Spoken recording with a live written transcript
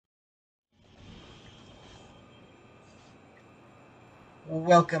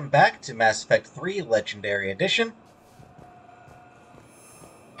Welcome back to Mass Effect 3 Legendary Edition.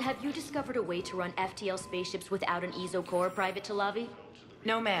 Have you discovered a way to run FTL spaceships without an EZO core, Private Talavi?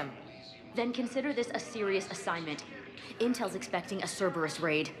 No, ma'am. Then consider this a serious assignment. Intel's expecting a Cerberus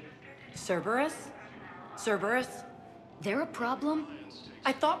raid. Cerberus? Cerberus? They're a problem?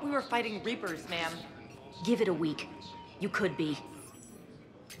 I thought we were fighting Reapers, ma'am. Give it a week. You could be.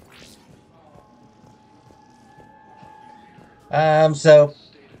 So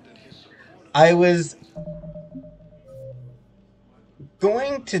I was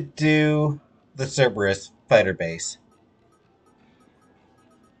going to do the Cerberus fighter base,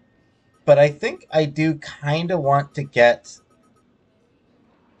 but I think I do kind of want to get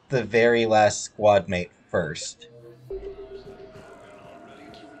the very last squad mate first.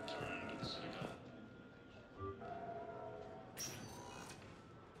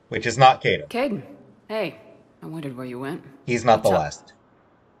 Which is not Caden. Caden, hey, I wondered where you went. He's not the last.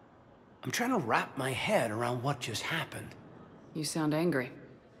 I'm trying to wrap my head around what just happened. You sound angry.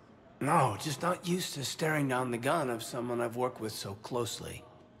 No, just not used to staring down the gun of someone I've worked with so closely.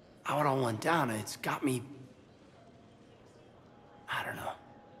 How it all went down, it's got me... I don't know.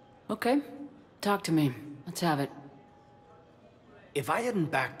 Okay, talk to me. Let's have it. If I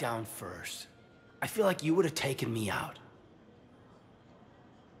hadn't backed down first, I feel like you would have taken me out.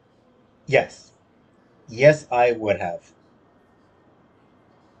 Yes. Yes, I would have.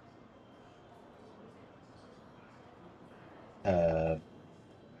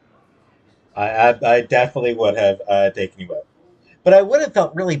 I definitely would have taken you out. But I would have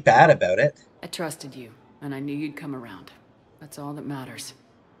felt really bad about it. I trusted you, and I knew you'd come around. That's all that matters.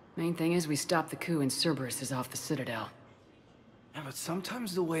 Main thing is we stopped the coup and Cerberus is off the Citadel. Yeah, but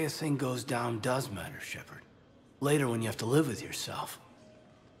sometimes the way a thing goes down does matter, Shepard. Later when you have to live with yourself.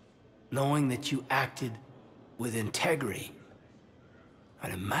 Knowing that you acted with integrity,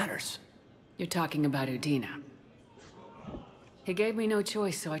 and it matters. You're talking about Udina. He gave me no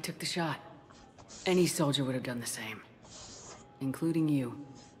choice, so I took the shot. Any soldier would have done the same. Including you.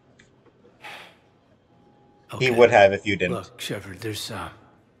 Okay. He would have if you didn't. Look, Shepard, there's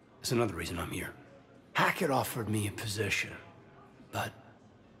another reason I'm here. Hackett offered me a position, but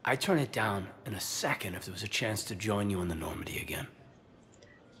I'd turn it down in a second if there was a chance to join you in the Normandy again.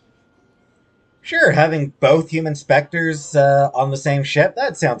 Sure, having both human specters on the same ship,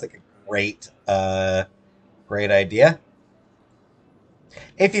 that sounds like a great idea.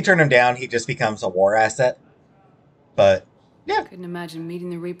 If you turn him down, he just becomes a war asset. But, yeah. Couldn't imagine meeting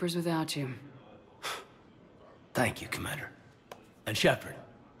the Reapers without you. Thank you, Commander. And Shepard,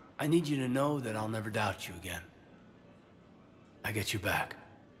 I need you to know that I'll never doubt you again. I get your back.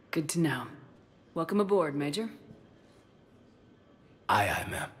 Good to know. Welcome aboard, Major. Aye, aye,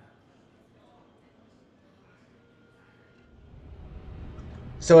 ma'am.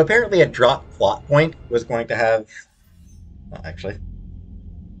 So apparently a drop plot point was going to have... Well, actually...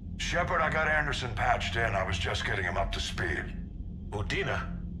 Shepard, I got Anderson patched in. I was just getting him up to speed. Udina?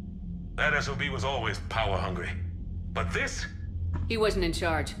 That SOB was always power-hungry. But this? He wasn't in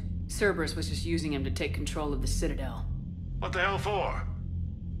charge. Cerberus was just using him to take control of the Citadel. What the hell for?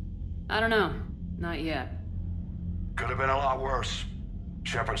 I don't know. Not yet. Could have been a lot worse.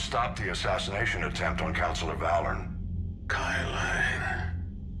 Shepard stopped the assassination attempt on Councilor Valorn. Kyline.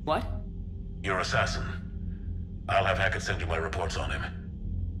 What? Your assassin. I'll have Hackett send you my reports on him.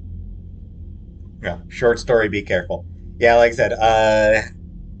 Yeah, short story, be careful. Yeah, like I said,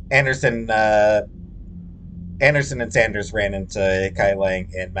 Anderson and Sanders ran into Kai Lang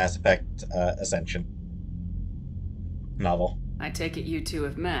in Mass Effect Ascension novel. I take it you two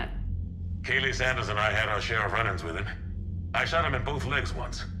have met. Kaylee Sanders and I had our share of run-ins with him. I shot him in both legs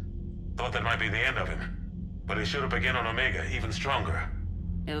once. Thought that might be the end of him. But he showed up again on Omega, even stronger.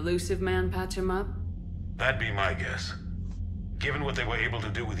 Elusive man patch him up? That'd be my guess. Given what they were able to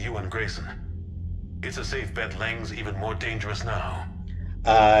do with you and Grayson. It's a safe bet Lang's even more dangerous now.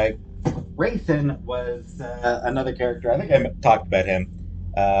 Grayson was another character. I think I talked about him.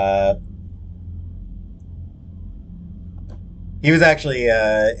 He was actually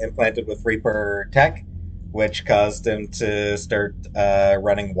implanted with Reaper tech, which caused him to start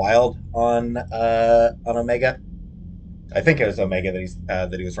running wild on Omega. I think it was Omega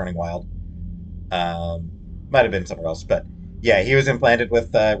that he was running wild. Might have been somewhere else, but yeah, he was implanted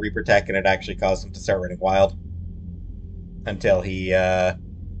with Reaper tech, and it actually caused him to start running wild until he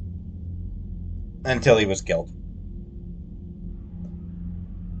was killed.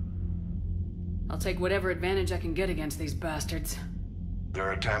 I'll take whatever advantage I can get against these bastards.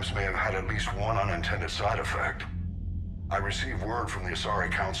 Their attempts may have had at least one unintended side effect. I received word from the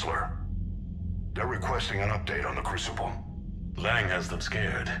Asari Counselor. They're requesting an update on the Crucible. Lang has them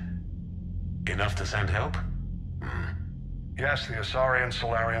scared. Enough to send help? Yes, the Asari and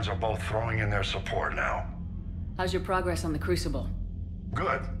Solarians are both throwing in their support now. How's your progress on the Crucible?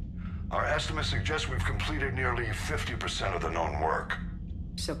 Good. Our estimates suggest we've completed nearly 50% of the known work.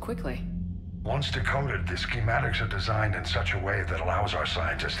 So quickly. Once decoded, the schematics are designed in such a way that allows our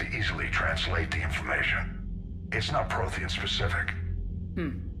scientists to easily translate the information. It's not Prothean specific.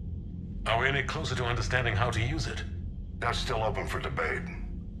 Are we any closer to understanding how to use it? That's still open for debate.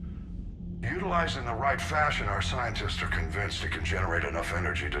 Utilized in the right fashion, our scientists are convinced it can generate enough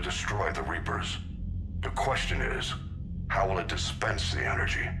energy to destroy the Reapers. The question is, how will it dispense the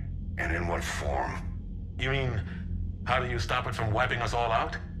energy? And in what form? You mean, how do you stop it from wiping us all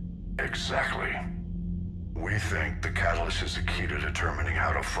out? Exactly. We think the catalyst is the key to determining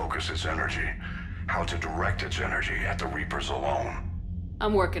how to focus its energy, how to direct its energy at the Reapers alone.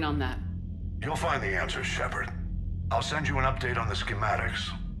 I'm working on that. You'll find the answers, Shepard. I'll send you an update on the schematics.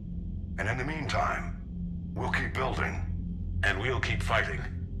 And in the meantime, we'll keep building. And we'll keep fighting.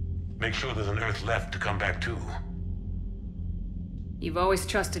 Make sure there's an Earth left to come back to. You've always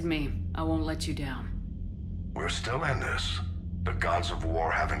trusted me. I won't let you down. We're still in this. The gods of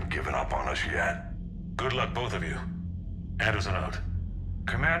war haven't given up on us yet. Good luck, both of you. Anderson out.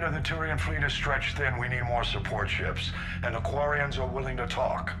 Commander, the Turian fleet is stretched thin. We need more support ships. And the Quarians are willing to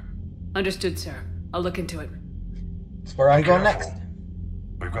talk. Understood, sir. I'll look into it. That's where I'm going Careful. next.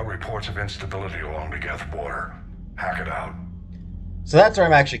 We've got reports of instability along the Geth border. Hack it out. So that's where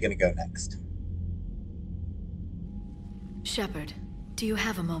I'm actually going to go next. Shepard, do you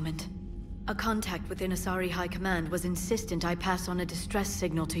have a moment? A contact within Asari High Command was insistent I pass on a distress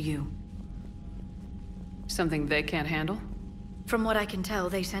signal to you. Something they can't handle? From what I can tell,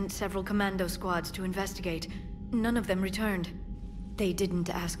 they sent several commando squads to investigate. None of them returned. They didn't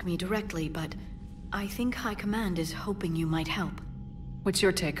ask me directly, but I think High Command is hoping you might help. What's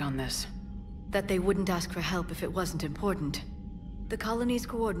your take on this? That they wouldn't ask for help if it wasn't important. The colony's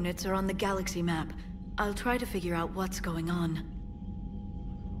coordinates are on the galaxy map. I'll try to figure out what's going on.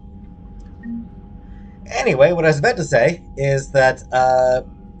 Anyway, what I was about to say is that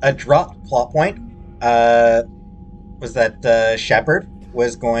a dropped plot point was that Shepard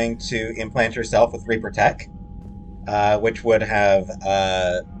was going to implant herself with Reaper tech, which would have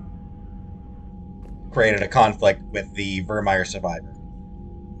created a conflict with the Vermeer survivor.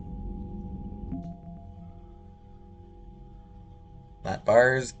 That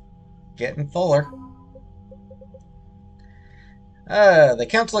bar's getting fuller. The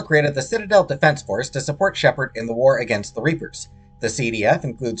Council created the Citadel Defense Force to support Shepard in the war against the Reapers. The CDF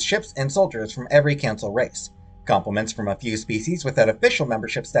includes ships and soldiers from every Council race. Complements from a few species without official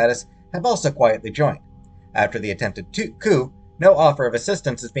membership status have also quietly joined. After the attempted coup, no offer of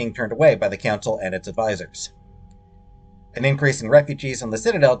assistance is being turned away by the Council and its advisors. An increase in refugees on the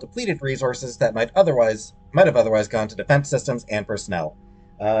Citadel depleted resources that might have otherwise gone to defense systems and personnel.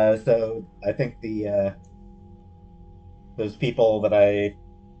 So I think those people that I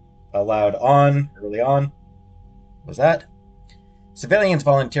allowed on early on was that. Civilians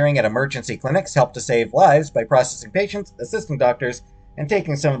volunteering at emergency clinics helped to save lives by processing patients, assisting doctors, and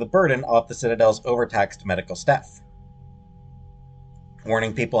taking some of the burden off the Citadel's overtaxed medical staff.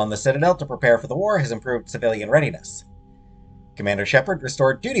 Warning people on the Citadel to prepare for the war has improved civilian readiness. Commander Shepard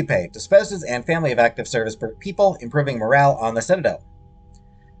restored duty pay to spouses and family of active service people, improving morale on the Citadel.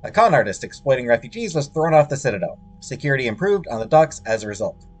 A con artist exploiting refugees was thrown off the Citadel. Security improved on the docks as a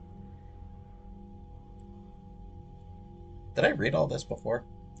result. Did I read all this before?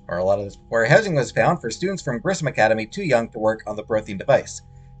 Or a lot of this before? Housing was found for students from Grissom Academy too young to work on the Prothean device.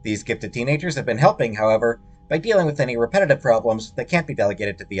 These gifted teenagers have been helping, however, by dealing with any repetitive problems that can't be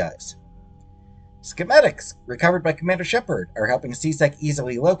delegated to the eyes. Schematics recovered by Commander Shepard are helping CSEC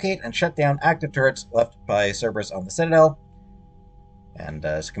easily locate and shut down active turrets left by Cerberus on the Citadel. And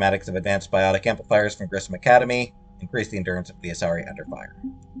schematics of advanced biotic amplifiers from Grissom Academy increase the endurance of the Asari under fire.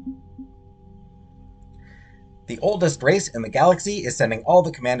 The oldest race in the galaxy is sending all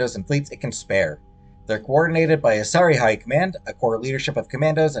the commandos and fleets it can spare. They're coordinated by Asari High Command, a core leadership of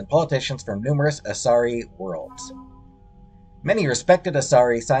commandos and politicians from numerous Asari worlds. Many respected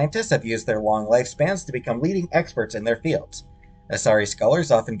Asari scientists have used their long lifespans to become leading experts in their fields. Asari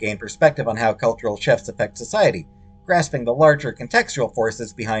scholars often gain perspective on how cultural shifts affect society, grasping the larger contextual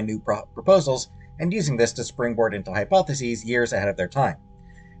forces behind new proposals and using this to springboard into hypotheses years ahead of their time.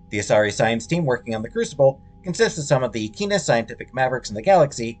 The Asari science team working on the Crucible consists of some of the keenest scientific mavericks in the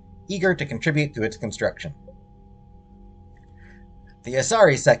galaxy, eager to contribute to its construction. The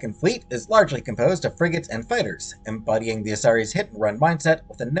Asari Second Fleet is largely composed of frigates and fighters, embodying the Asari's hit-and-run mindset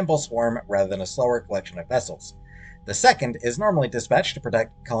with a nimble swarm rather than a slower collection of vessels. The second is normally dispatched to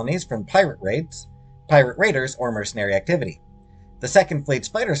protect colonies from pirate raiders, or mercenary activity. The Second Fleet's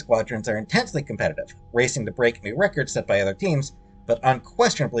fighter squadrons are intensely competitive, racing to break new records set by other teams, but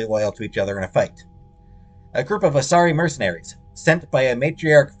unquestionably loyal to each other in a fight. A group of Asari mercenaries, sent by a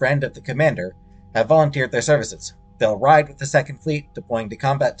matriarch friend of the commander, have volunteered their services. They'll ride with the Second Fleet, deploying to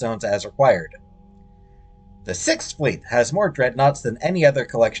combat zones as required. The Sixth Fleet has more dreadnoughts than any other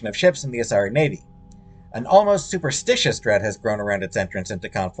collection of ships in the Asari Navy. An almost superstitious dread has grown around its entrance into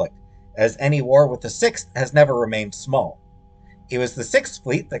conflict, as any war with the Sixth has never remained small. It was the Sixth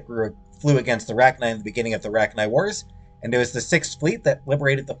Fleet that flew against the Rachni in the beginning of the Rachni Wars, and it was the Sixth Fleet that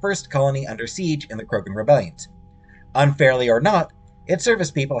liberated the first colony under siege in the Krogan Rebellions. Unfairly or not, its service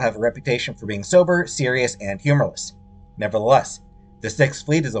people have a reputation for being sober, serious, and humorless. Nevertheless, the Sixth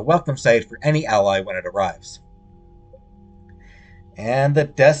Fleet is a welcome sight for any ally when it arrives. And the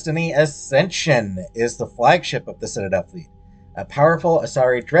Destiny Ascension is the flagship of the Citadel Fleet, a powerful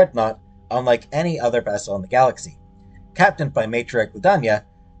Asari dreadnought unlike any other vessel in the galaxy. Captained by Matriarch Ladanya,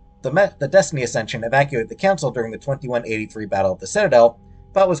 the Destiny Ascension evacuated the Council during the 2183 Battle of the Citadel,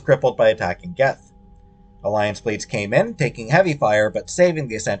 but was crippled by attacking Geth. Alliance fleets came in, taking heavy fire, but saving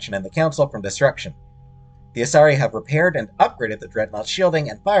the Ascension and the Council from destruction. The Asari have repaired and upgraded the Dreadnought's shielding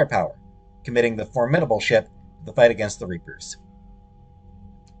and firepower, committing the formidable ship to the fight against the Reapers.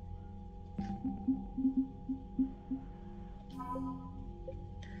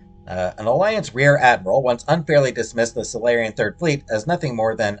 An Alliance Rear Admiral once unfairly dismissed the Solarian Third Fleet as nothing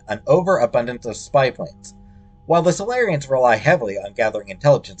more than an overabundance of spy planes. While the Solarians rely heavily on gathering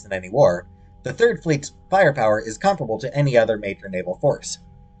intelligence in any war, the Third Fleet's firepower is comparable to any other major naval force.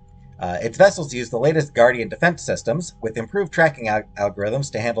 Its vessels use the latest Guardian defense systems, with improved tracking algorithms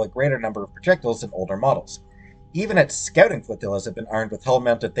to handle a greater number of projectiles than older models. Even its scouting flotillas have been armed with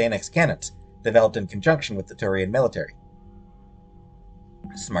hull-mounted Thanex cannons, developed in conjunction with the Turian military.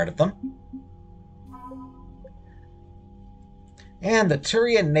 Smart of them. And the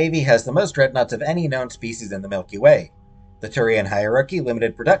Turian Navy has the most dreadnoughts of any known species in the Milky Way. The Turian hierarchy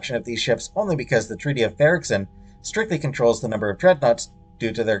limited production of these ships only because the Treaty of Ferrixon strictly controls the number of dreadnoughts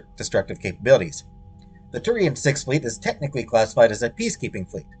due to their destructive capabilities. The Turian Sixth Fleet is technically classified as a peacekeeping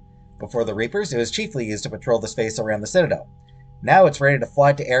fleet. Before the Reapers, it was chiefly used to patrol the space around the Citadel. Now it's ready to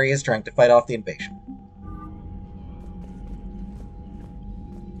fly to areas trying to fight off the invasion.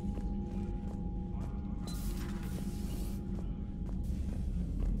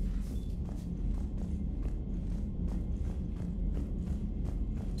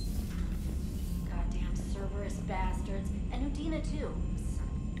 Goddamn Cerberus bastards. And Udina too. Son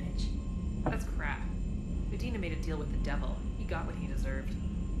of a bitch. That's crap. Udina made a deal with the devil. He got what he deserved.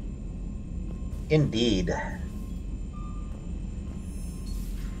 Indeed.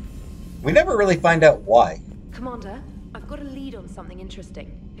 We never really find out why. Commander, I've got a lead on something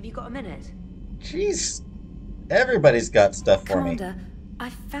interesting. Have you got a minute? Jeez. Everybody's got stuff for Commander,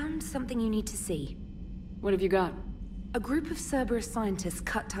 I've found something you need to see. What have you got? A group of Cerberus scientists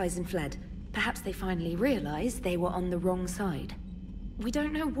cut ties and fled. Perhaps they finally realized they were on the wrong side. We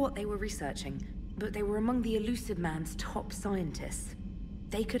don't know what they were researching, but they were among the Elusive Man's top scientists.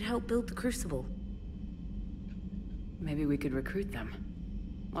 They could help build the Crucible. Maybe we could recruit them.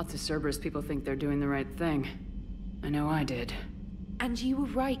 Lots of Cerberus people think they're doing the right thing. I know I did. And you were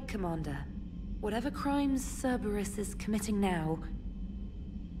right, Commander. Whatever crimes Cerberus is committing now,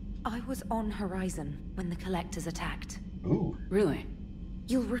 I was on Horizon when the Collectors attacked. Ooh. Really?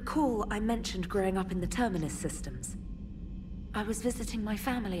 You'll recall I mentioned growing up in the Terminus systems. I was visiting my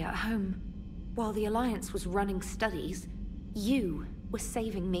family at home. While the Alliance was running studies, you were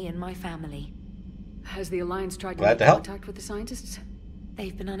saving me and my family. Has the Alliance tried to Glad make to help. contact with the scientists?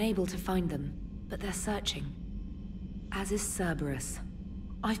 They've been unable to find them, but they're searching. As is Cerberus.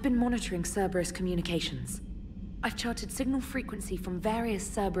 I've been monitoring Cerberus communications. I've charted signal frequency from various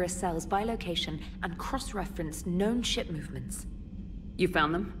Cerberus cells by location and cross-referenced known ship movements. You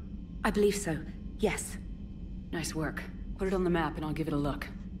found them? I believe so, yes. Nice work. Put it on the map and I'll give it a look.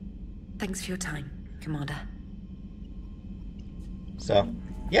 Thanks for your time, Commander. So,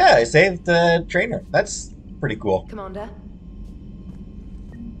 yeah, I saved the trainer. That's pretty cool. Commander?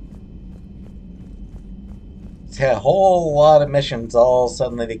 It's a whole lot of missions all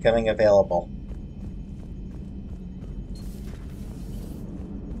suddenly becoming available.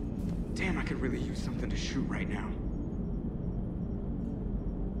 Damn, I could really use something to shoot right now.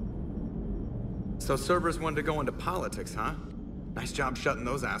 So Cerberus wanted to go into politics, huh? Nice job shutting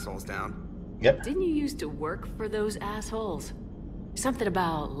those assholes down. Yep. Didn't you used to work for those assholes? Something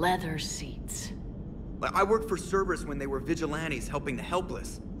about leather seats. I worked for Cerberus when they were vigilantes helping the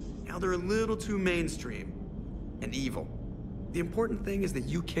helpless. Now they're a little too mainstream. and evil. The important thing is that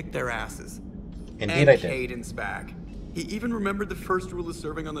you kicked their asses. Indeed I did. And Caden's back. He even remembered the first rule of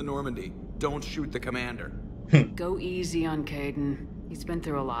serving on the Normandy. Don't shoot the commander. Go easy on Caden. He's been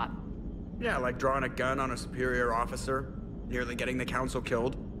through a lot. Yeah, like drawing a gun on a superior officer, nearly getting the council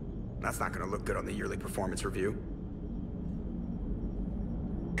killed. That's not gonna look good on the yearly performance review.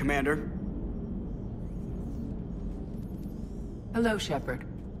 Commander? Hello, Shepard.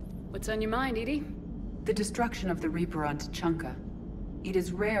 What's on your mind, Edie? The destruction of the Reaper on Tuchanka. It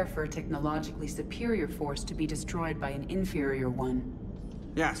is rare for a technologically superior force to be destroyed by an inferior one.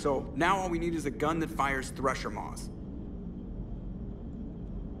 Yeah, so now all we need is a gun that fires thresher maws.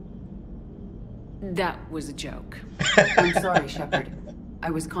 That was a joke. I'm sorry, Shepard. I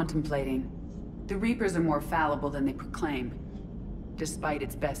was contemplating. The Reapers are more fallible than they proclaim. Despite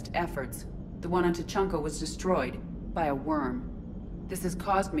its best efforts, the one on Tuchanka was destroyed by a worm. This has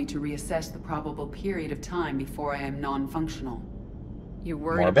caused me to reassess the probable period of time before I am non-functional. You're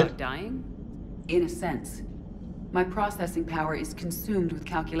worried Morbid? about dying? In a sense. My processing power is consumed with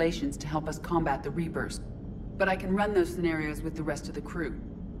calculations to help us combat the Reapers, but I can run those scenarios with the rest of the crew.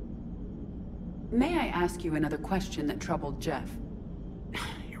 May I ask you another question that troubled Jeff?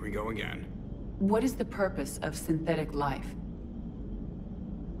 Here we go again. What is the purpose of synthetic life?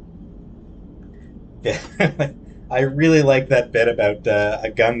 Yeah. I really like that bit about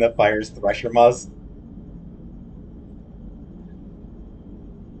a gun that fires thresher maws.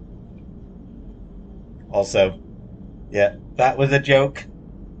 Also, yeah, that was a joke.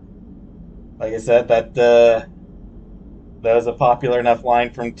 Like I said, that was a popular enough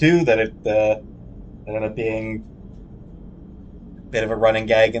line from 2 that it ended up being a bit of a running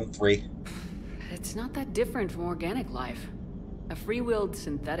gag in 3. It's not that different from organic life. A free-willed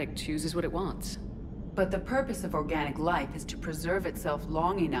synthetic chooses what it wants. But the purpose of organic life is to preserve itself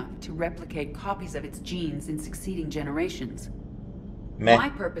long enough to replicate copies of its genes in succeeding generations. Meh. My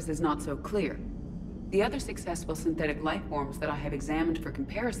purpose is not so clear. The other successful synthetic life forms that I have examined for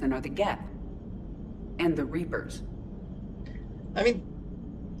comparison are the Geth and the Reapers. I mean,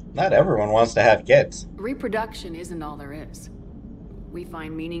 not everyone wants to have kids. Reproduction isn't all there is. We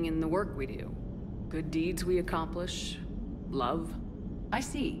find meaning in the work we do. Good deeds we accomplish. Love. I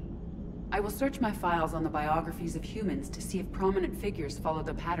see. I will search my files on the biographies of humans to see if prominent figures follow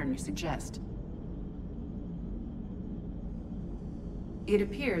the pattern you suggest. It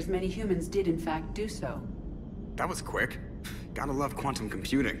appears many humans did in fact do so. That was quick. Gotta love quantum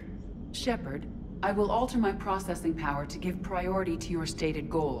computing. Shepard, I will alter my processing power to give priority to your stated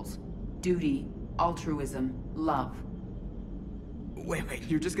goals. Duty, altruism, love. Wait,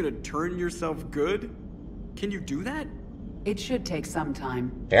 you're just gonna turn yourself good? Can you do that? It should take some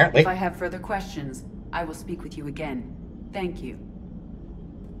time. Apparently. If I have further questions, I will speak with you again. Thank you.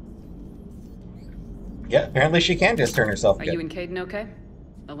 Yeah, apparently she can just turn herself Are good. you and Caden okay?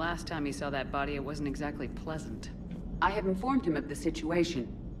 The last time he saw that body, it wasn't exactly pleasant. I have informed him of the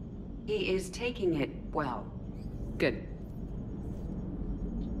situation. He is taking it well. Good.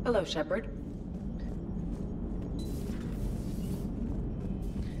 Hello, Shepard.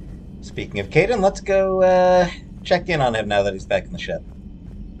 Speaking of Caden, let's go check in on him now that he's back in the ship.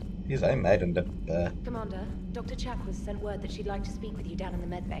 Jeez, I might end up... Commander, Dr. Chakwas sent word that she'd like to speak with you down in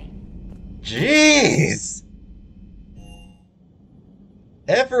the medbay. Jeez!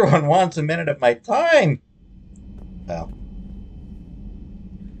 Everyone wants a minute of my time! Well.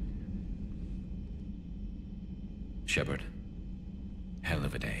 Shepard. Hell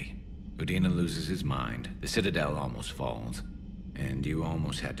of a day. Udina loses his mind, the Citadel almost falls, and you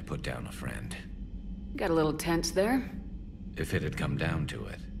almost had to put down a friend. Got a little tense there. If it had come down to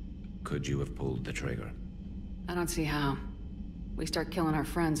it, could you have pulled the trigger? I don't see how. We start killing our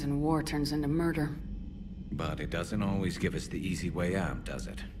friends and war turns into murder. But it doesn't always give us the easy way out, does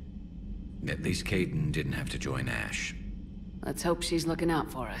it? At least Caden didn't have to join Ash. Let's hope she's looking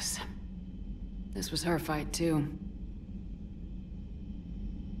out for us. This was her fight, too.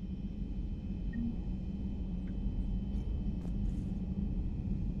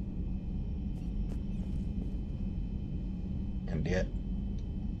 And yet,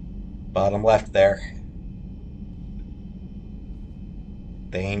 bottom left there.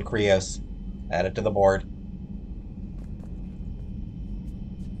 Thane Krios. Add it to the board.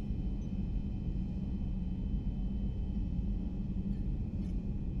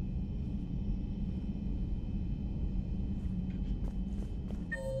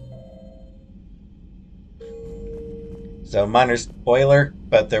 So, minor spoiler,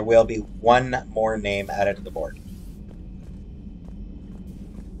 but there will be one more name added to the board.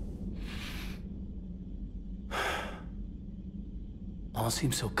 All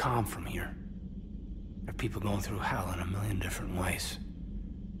seems so calm from here. I've people going through hell in a million different ways.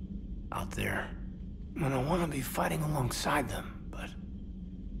 Out there. And I want to be fighting alongside them, but...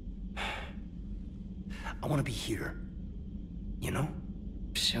 I want to be here. You know?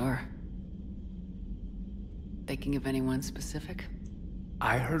 Sure. Thinking of anyone specific?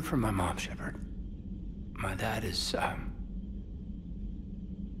 I heard from my mom, Shepard. My dad is,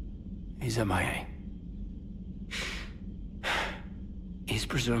 he's MIA. He's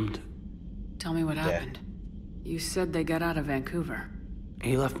presumed. Tell me what happened. You said they got out of Vancouver.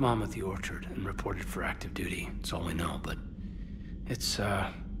 He left Mom at the orchard and reported for active duty. It's all we know, but it's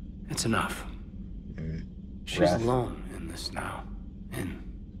enough. She's alone in this now. In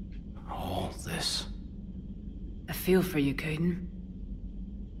all this. I feel for you, Caden.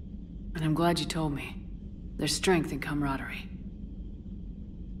 And I'm glad you told me. There's strength in camaraderie.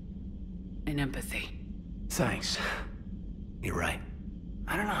 And empathy. Thanks. You're right.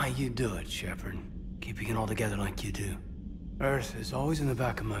 I don't know how you do it, Shepard. Keeping it all together like you do. Earth is always in the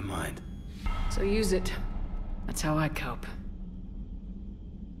back of my mind. So use it. That's how I cope.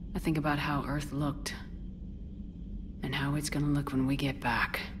 I think about how Earth looked. And how it's gonna look when we get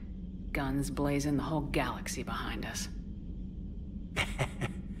back. Guns blazing, the whole galaxy behind us.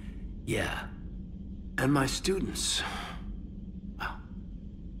 Yeah. And my students. Well,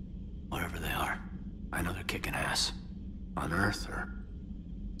 wherever they are. I know they're kicking ass. On Earth or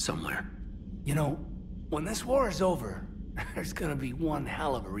somewhere. You know, when this war is over, there's gonna be one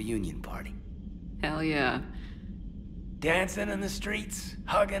hell of a reunion party. Hell yeah. Dancing in the streets,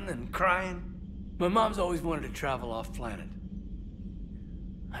 hugging and crying. My mom's always wanted to travel off planet.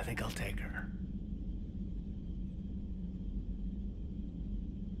 I think I'll take her.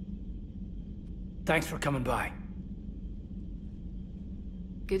 Thanks for coming by.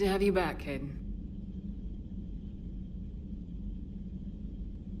 Good to have you back, Caden.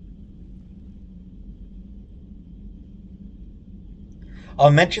 I'll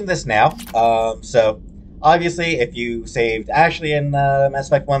mention this now. So, obviously, if you saved Ashley in Mass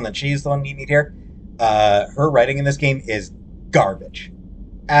Effect 1, then she's the one you need here. Her writing in this game is garbage.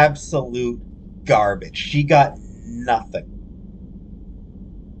 Absolute garbage. She got nothing.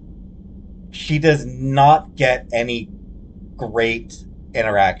 She does not get any great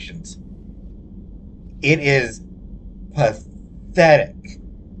interactions. It is pathetic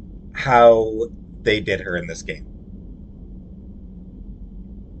how they did her in this game.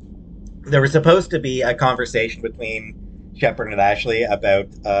 There was supposed to be a conversation between Shepard and Ashley about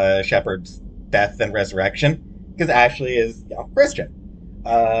Shepard's death and resurrection, because Ashley is, Christian.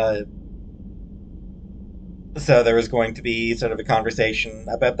 So there was going to be sort of a conversation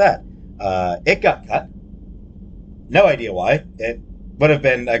about that. It got cut. No idea why. It would have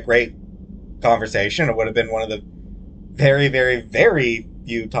been a great conversation. It would have been one of the very, very, very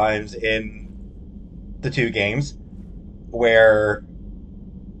few times in the two games where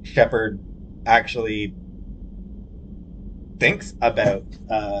Shepard actually thinks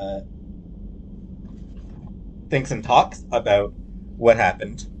and talks about what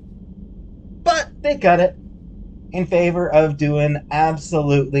happened. But they cut it in favor of doing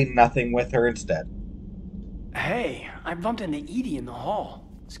absolutely nothing with her instead. Hey, I bumped into Edie in the hall.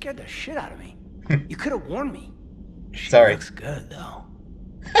 Scared the shit out of me. You could have warned me. She Sorry. Looks good, though.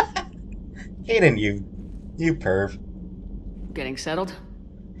 Aiden, you perv. Getting settled?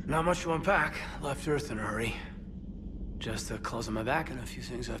 Not much to unpack. Left Earth in a hurry. Just the clothes on my back and a few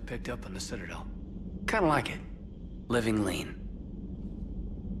things I've picked up on the Citadel. Kinda like it. Living lean.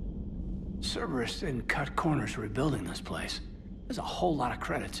 Cerberus didn't cut corners rebuilding this place. There's a whole lot of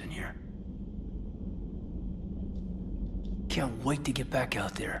credits in here. Can't wait to get back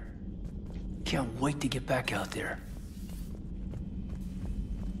out there. Can't wait to get back out there.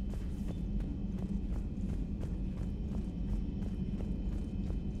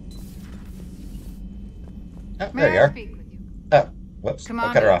 Oh, there you are. Speak with you? Oh, whoops.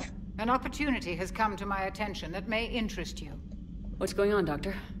 I cut her off. An opportunity has come to my attention that may interest you. What's going on,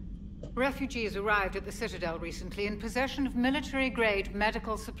 Doctor? Refugees arrived at the Citadel recently in possession of military-grade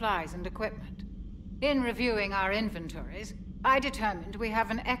medical supplies and equipment. In reviewing our inventories, I determined we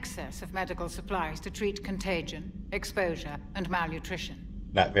have an excess of medical supplies to treat contagion, exposure, and malnutrition.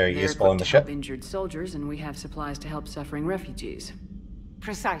 Not very They're useful in the equipped to help ship. injured soldiers, and we have supplies to help suffering refugees.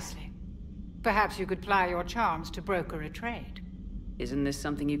 Precisely. Perhaps you could ply your charms to broker a trade. Isn't this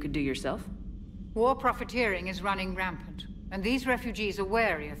something you could do yourself? War profiteering is running rampant, and these refugees are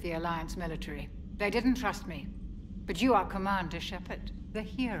wary of the Alliance military. They didn't trust me. But you are Commander Shepard, the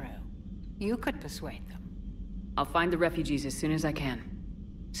hero. You could persuade them. I'll find the refugees as soon as I can.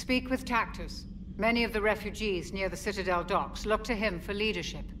 Speak with Tactus. Many of the refugees near the Citadel docks look to him for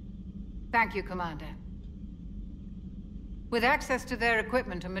leadership. Thank you, Commander. With access to their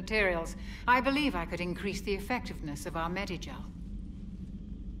equipment and materials, I believe I could increase the effectiveness of our Medigel.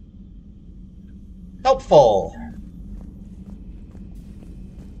 Helpful.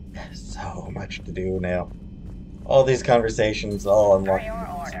 So much to do now. All these conversations, all in For one. your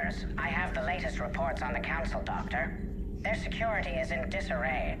orders, I have the latest reports on the Council, Doctor. Their security is in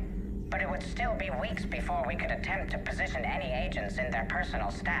disarray, but it would still be weeks before we could attempt to position any agents in their personal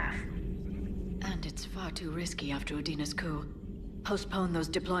staff. And it's far too risky after Udina's coup. Postpone those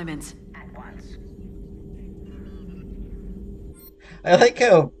deployments. At once. I like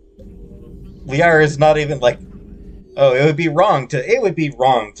how Liara is not even like, oh, it would be wrong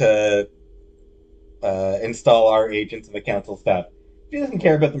to install our agents in the council staff. She doesn't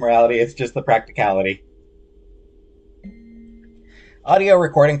care about the morality, it's just the practicality. Audio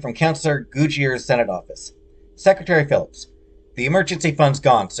recording from Councillor Gugier's Senate office. Secretary Phillips. The emergency fund's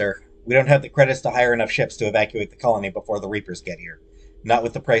gone, sir. We don't have the credits to hire enough ships to evacuate the colony before the Reapers get here. Not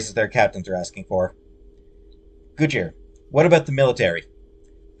with the prices their captains are asking for. Gugier. What about the military?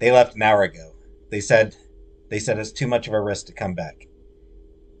 They left an hour ago. They said it's too much of a risk to come back.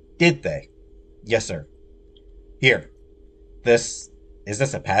 Did they? Yes, sir. Here. Is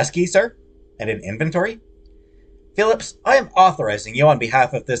this a passkey, sir? And an inventory? Phillips, I am authorizing you on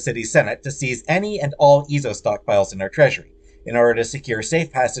behalf of the city senate to seize any and all EZO stockpiles in our treasury, in order to secure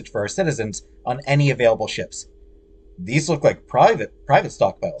safe passage for our citizens on any available ships. These look like private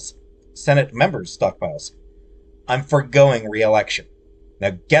stockpiles. Senate members' stockpiles. I'm foregoing re-election.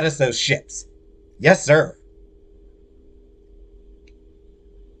 Now get us those ships. Yes, sir.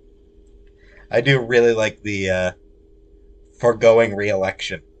 I do really like the foregoing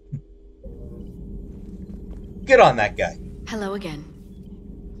re-election. Good on that guy. Hello again.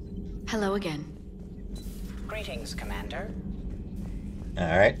 Hello again. Greetings, Commander.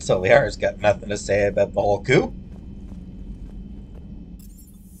 Alright, so Liara's got nothing to say about the whole coup.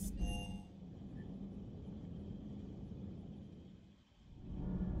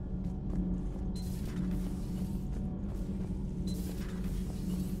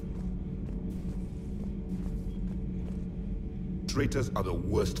 Traitors are the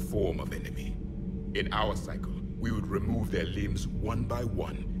worst form of enemy. In our cycle, we would remove their limbs one by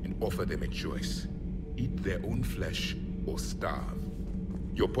one and offer them a choice. Eat their own flesh or starve.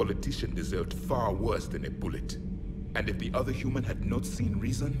 Your politician deserved far worse than a bullet. And if the other human had not seen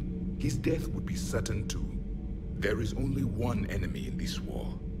reason, his death would be certain too. There is only one enemy in this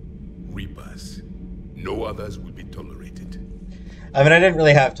war. Reapers. No others will be tolerated. I mean, I didn't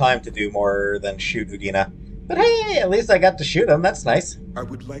really have time to do more than shoot Udina. But hey, at least I got to shoot him. That's nice. I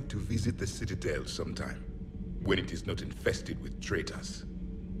would like to visit the Citadel sometime, when it is not infested with traitors.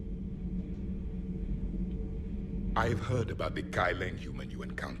 I've heard about the Kylane human you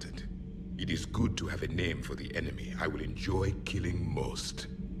encountered. It is good to have a name for the enemy I will enjoy killing most.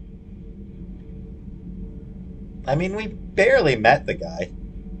 I mean, we barely met the guy.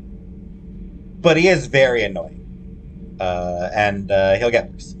 But he is very annoying. And he'll get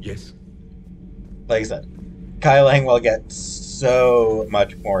worse. Yes. Like I said, Kylane will get so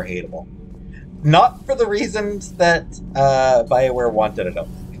much more hateable. Not for the reasons that BioWare wanted, I don't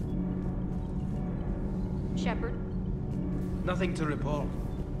think. Shepard? Nothing to report.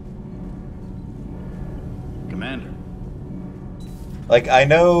 Commander. Like, I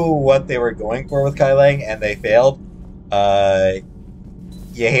know what they were going for with Kylane, and they failed.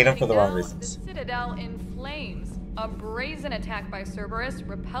 You hate him for the wrong reasons. The Citadel in flames. A brazen attack by Cerberus,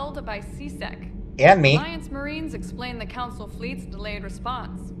 repelled by CSEC. And me. Alliance Marines explain the Council fleet's delayed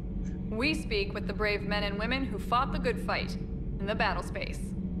response. We speak with the brave men and women who fought the good fight in the battle space.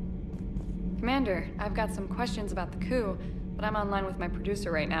 Commander, I've got some questions about the coup, but I'm online with my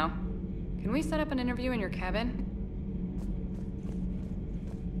producer right now. Can we set up an interview in your cabin?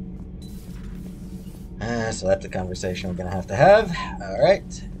 So that's a conversation we're gonna have to have.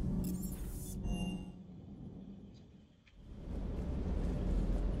 Alright.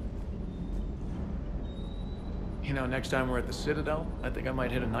 You know, next time we're at the Citadel, I think I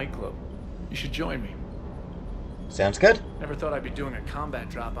might hit a nightclub. You should join me. Sounds good. Never thought I'd be doing a combat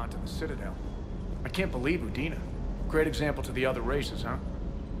drop onto the Citadel. I can't believe Udina. Great example to the other races, huh?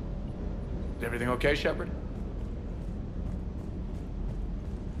 Is everything okay, Shepard?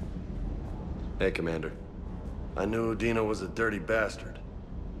 Hey, Commander. I knew Udina was a dirty bastard,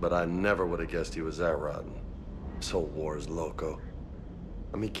 but I never would have guessed he was that rotten. This whole war is loco.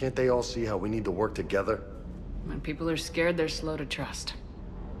 I mean, can't they all see how we need to work together? When people are scared, they're slow to trust.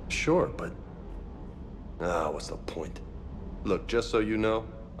 Sure, but... what's the point? Look, just so you know,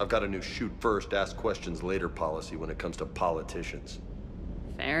 I've got a new shoot first, ask questions later policy when it comes to politicians.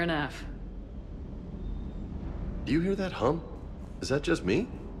 Fair enough. Do you hear that hum? Is that just me?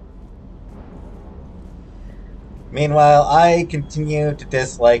 Meanwhile, I continue to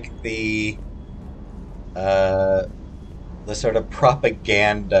dislike the sort of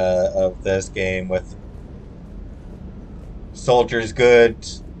propaganda of this game with soldiers good,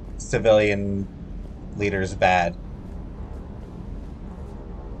 civilian leaders bad.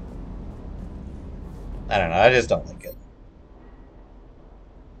 I don't know, I just don't like it.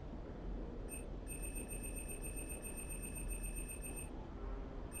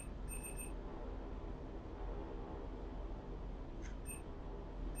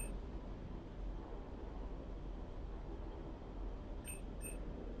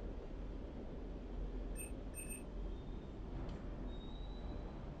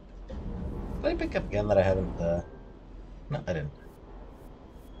 Did I pick up again that I haven't, no, I didn't.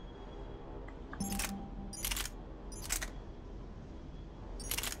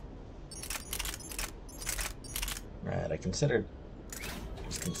 Right, I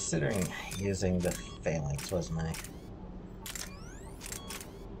was considering using the phalanx, wasn't I?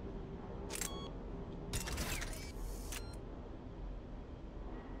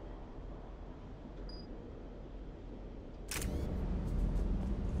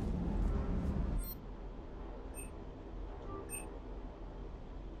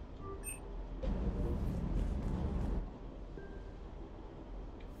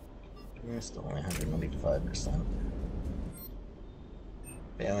 Still only 195%.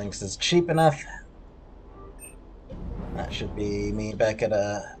 Phalanx is cheap enough. That should be me back at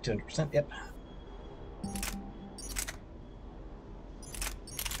 200%. Yep.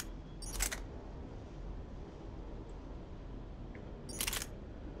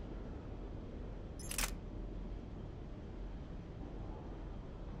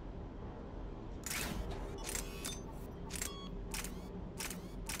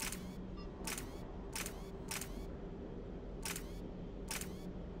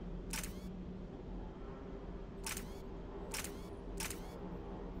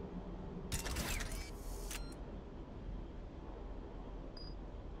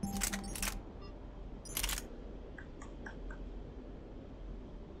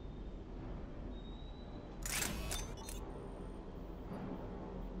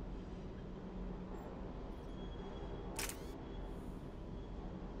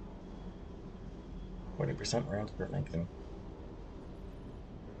 % rounds per magazine.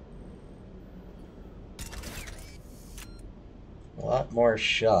 A lot more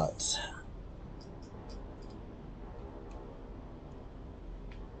shots.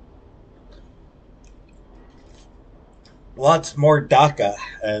 Lots more DACA,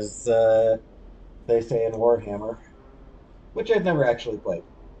 as they say in Warhammer, which I've never actually played,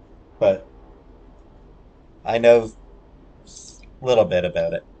 but I know a little bit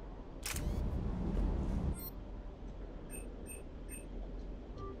about it.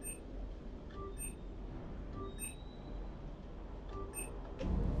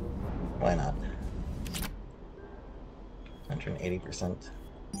 Why not? 180%.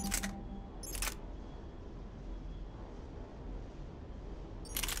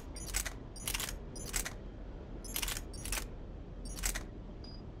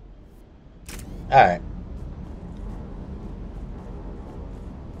 All right.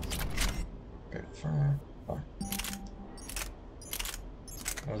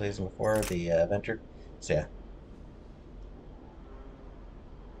 What was these before the Avenger? So yeah.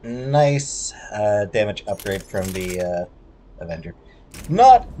 Nice damage upgrade from the Avenger.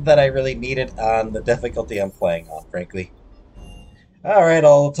 Not that I really need it on the difficulty I'm playing on, frankly. Alright,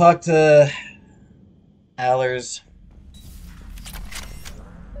 I'll talk to Allers.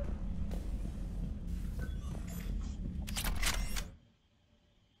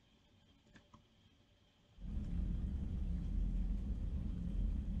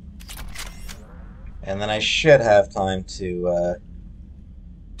 And then I should have time to,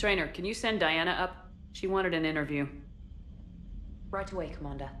 Trainer, can you send Diana up? She wanted an interview. Right away,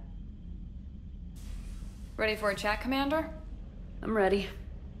 Commander. Ready for a chat, Commander? I'm ready.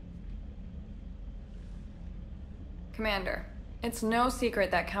 Commander, it's no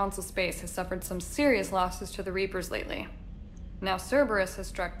secret that Council Space has suffered some serious losses to the Reapers lately. Now Cerberus has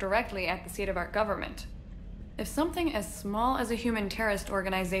struck directly at the seat of our government. If something as small as a human terrorist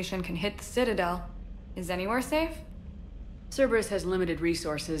organization can hit the Citadel, is anywhere safe? Cerberus has limited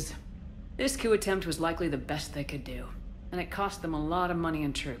resources. This coup attempt was likely the best they could do, and it cost them a lot of money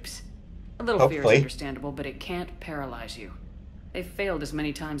and troops. A little fear is understandable, but it can't paralyze you. They've failed as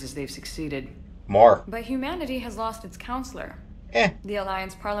many times as they've succeeded. More. But humanity has lost its counselor. Eh. The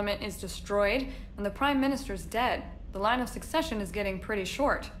Alliance Parliament is destroyed, and the Prime Minister's dead. The line of succession is getting pretty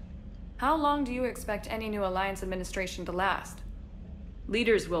short. How long do you expect any new Alliance administration to last?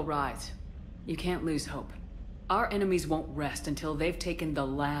 Leaders will rise. You can't lose hope. Our enemies won't rest until they've taken the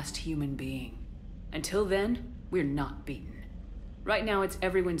last human being. Until then, we're not beaten. Right now, it's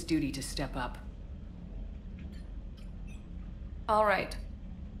everyone's duty to step up. All right.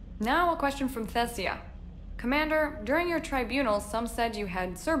 Now a question from Thessia. Commander, during your tribunal, some said you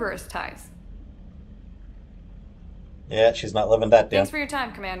had Cerberus ties. Yeah, she's not living that down. Thanks for your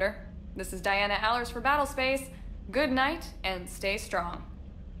time, Commander. This is Diana Allers for Battlespace. Good night, and stay strong.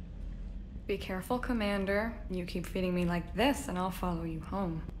 Be careful, Commander. You keep feeding me like this, and I'll follow you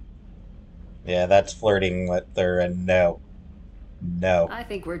home. Yeah, that's flirting with her, and no. No. I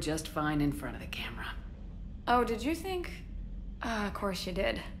think we're just fine in front of the camera. Oh, did you think? Of course you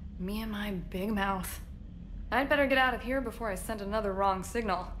did. Me and my big mouth. I'd better get out of here before I send another wrong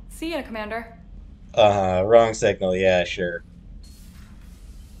signal. See ya, Commander. Wrong signal, yeah, sure.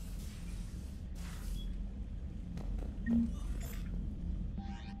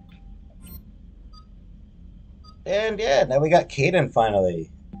 And yeah, now we got Kaidan finally.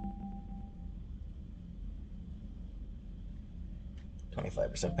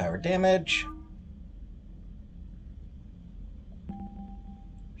 25% power damage.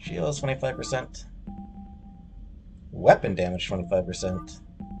 Shields 25%. Weapon damage 25%.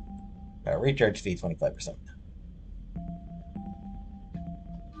 Recharge fee 25%.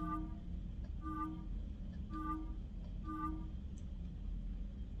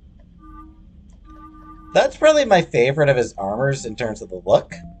 That's probably my favorite of his armors in terms of the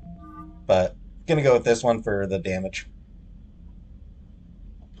look, but I'm gonna go with this one for the damage.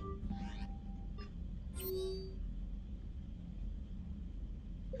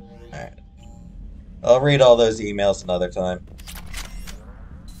 Alright. I'll read all those emails another time.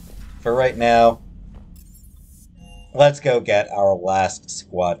 For right now, let's go get our last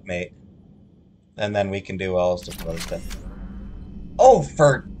squad mate. And then we can do all some other stuff. Oh,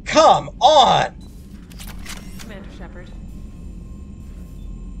 come on! Commander Shepard.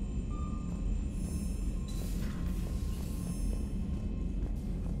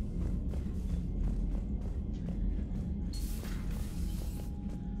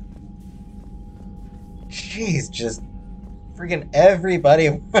 Jeez, just freaking everybody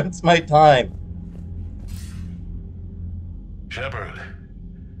wants my time. Shepard.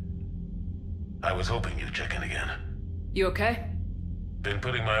 I was hoping you'd check in again. You okay? Been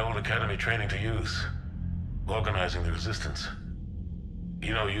putting my old academy training to use. Organizing the resistance.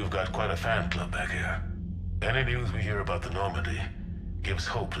 You know, you've got quite a fan club back here. Any news we hear about the Normandy gives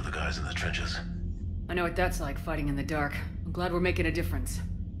hope to the guys in the trenches. I know what that's like, fighting in the dark. I'm glad we're making a difference.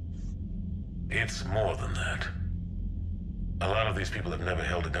 It's more than that. A lot of these people have never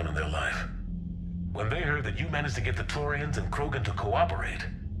held a gun in their life. When they heard that you managed to get the Quarians and Krogan to cooperate,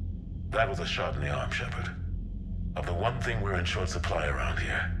 that was a shot in the arm, Shepard. Of the one thing we're in short supply around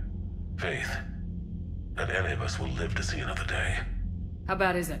here. Faith. That any of us will live to see another day. How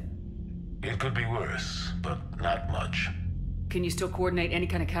bad is it? It could be worse, but not much. Can you still coordinate any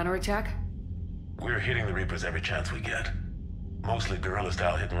kind of counterattack? We're hitting the Reapers every chance we get. Mostly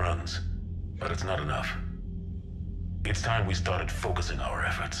guerrilla-style hit-and-runs. But it's not enough. It's time we started focusing our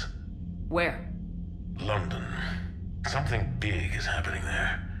efforts. Where? London. Something big is happening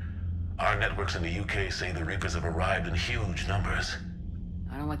there. Our networks in the UK say the Reapers have arrived in huge numbers.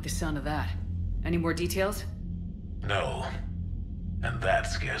 I don't like the sound of that. Any more details? No. And that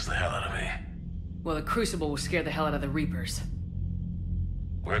scares the hell out of me. Well, the Crucible will scare the hell out of the Reapers.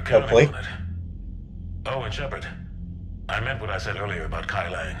 We're counting on it. Oh, and Shepard. I meant what I said earlier about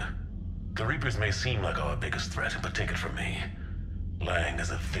Kai Lang. The Reapers may seem like our biggest threat, but take it from me. Lang is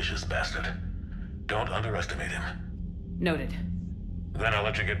a vicious bastard. Don't underestimate him. Noted. Then I'll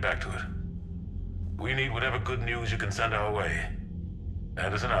let you get back to it. We need whatever good news you can send our way.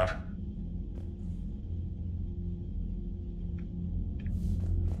 Anderson out.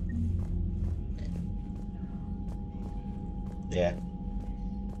 Yeah.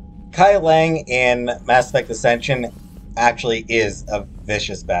 Kai Lang in Mass Effect Ascension actually is a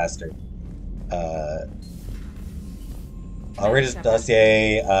vicious bastard. I'll read his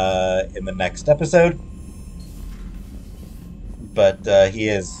dossier in the next episode. But he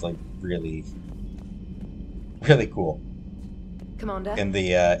is like really cool. Commander. In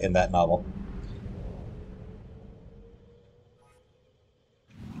the in that novel.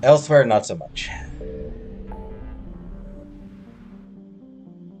 Elsewhere, not so much.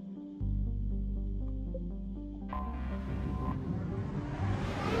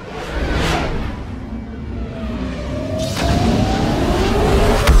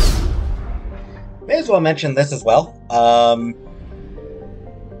 May as well mention this as well.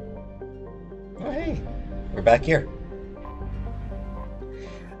 we're back here.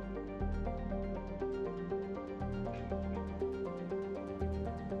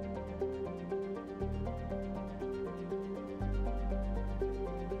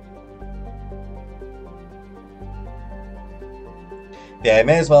 Yeah, I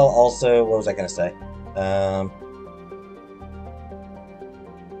may as well also... What was I going to say?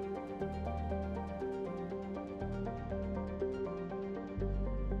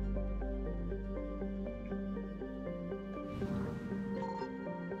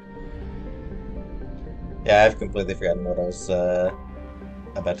 Yeah, I've completely forgotten what I was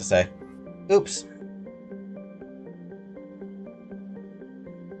about to say. Oops.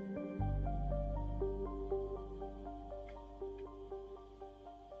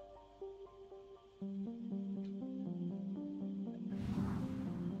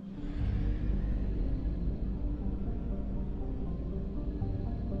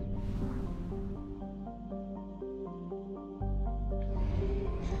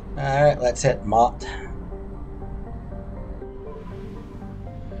 Alright, let's hit Mott.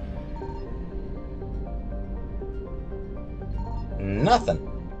 Nothing.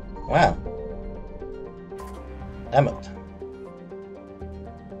 Wow. Emmett.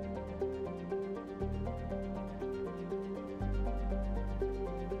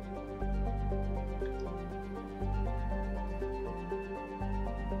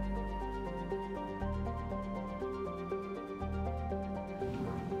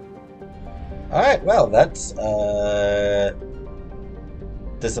 Alright, well, that's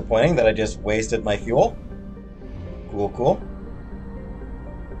disappointing that I just wasted my fuel. Cool, cool.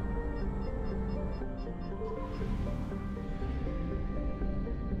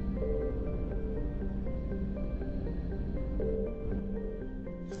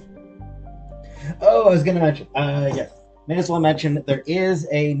 Oh, I was going to mention, yes. May as well mention that there is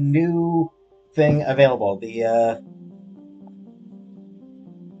a new thing available. The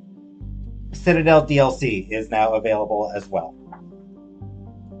Citadel DLC is now available as well.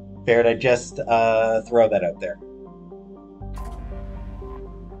 Figured I'd just throw that out there.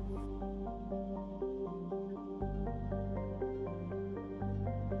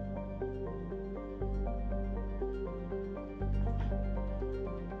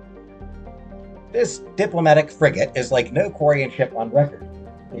 This diplomatic frigate is like no Quarian ship on record.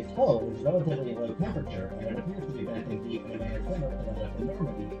 Its hull is relatively low temperature, and it appears to be venting heat in a manner similar to that of the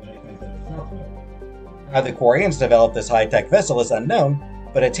Normandy when it comes out of Southwood. How the Quarians developed this high-tech vessel is unknown,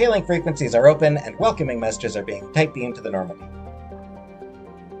 but its hailing frequencies are open, and welcoming messages are being type beamed to the Normandy.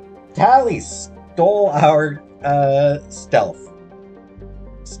 Tally stole our stealth.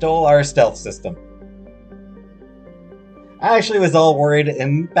 Stole our stealth system. I actually was all worried,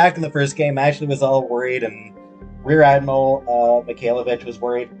 and back in the first game, I actually was all worried, and Rear Admiral Mikhailovich was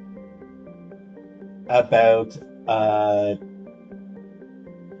worried about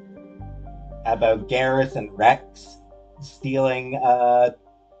Garrus and Rex stealing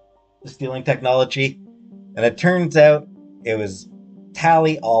technology, and it turns out it was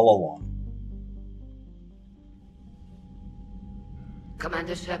Tally all along.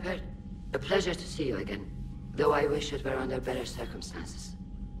 Commander Shepard, a pleasure to see you again. Though I wish it were under better circumstances.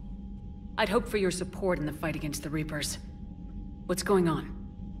 I'd hoped for your support in the fight against the Reapers. What's going on?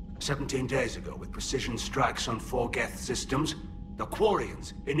 17 days ago, with precision strikes on 4 Geth systems, the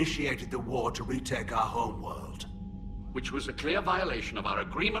Quarians initiated the war to retake our homeworld. Which was a clear violation of our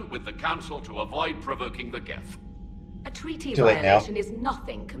agreement with the Council to avoid provoking the Geth. A treaty Too late violation now. is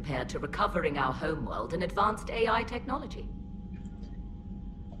nothing compared to recovering our homeworld and advanced AI technology.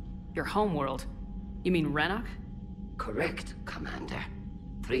 Your homeworld? You mean Renok? Correct, Commander.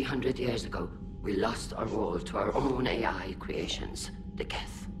 300 years ago, we lost our world to our own AI creations, the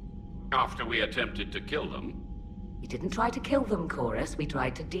Geth. After we attempted to kill them. We didn't try to kill them, Chorus. We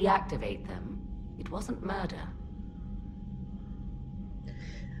tried to deactivate them. It wasn't murder.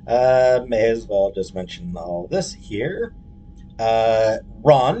 May as well just mention all this here.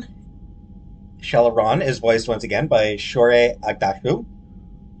 Ron, Shella Ron, is voiced once again by Shore Agdashu.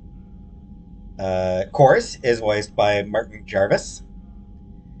 Chorus is voiced by Martin Jarvis.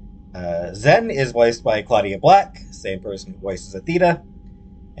 Zen is voiced by Claudia Black, same person who voices Athena.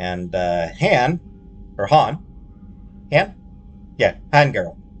 And Han Garel.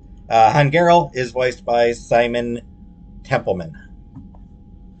 Han Garel is voiced by Simon Templeman.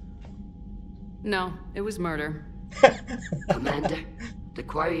 No, it was murder. Commander, the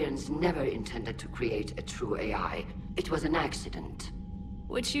Quarians never intended to create a true AI. It was an accident.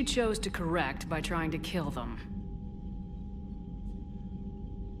 Which you chose to correct by trying to kill them.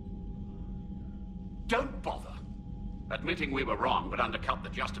 Don't bother. Admitting we were wrong would undercut the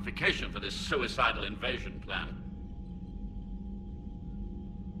justification for this suicidal invasion plan.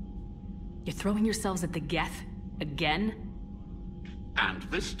 You're throwing yourselves at the Geth? Again? And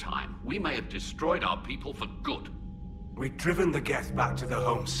this time, we may have destroyed our people for good. We'd driven the Geth back to the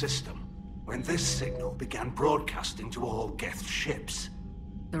home system when this signal began broadcasting to all Geth ships.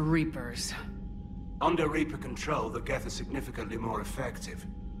 The Reapers. Under Reaper control, the Geth are significantly more effective.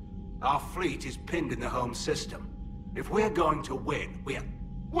 Our fleet is pinned in the home system. If we're going to win, we're...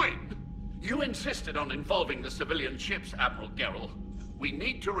 Win? You insisted on involving the civilian ships, Admiral Gerrel. We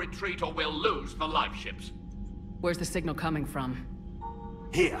need to retreat or we'll lose the live ships. Where's the signal coming from?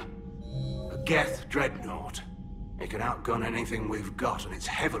 Here. A Geth dreadnought. It can outgun anything we've got, and it's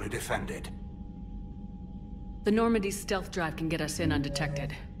heavily defended. The Normandy's stealth drive can get us in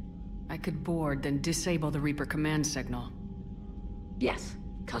undetected. I could board, then disable the Reaper command signal. Yes.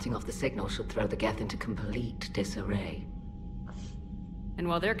 Cutting off the signal should throw the Geth into complete disarray. And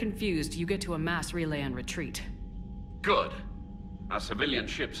while they're confused, you get to a mass relay and retreat. Good. Our civilian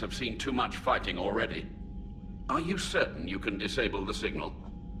ships have seen too much fighting already. Are you certain you can disable the signal?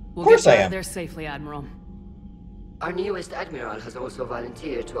 We'll get you out of there safely, Admiral. Our newest Admiral has also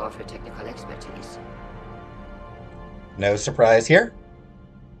volunteered to offer technical expertise. No surprise here.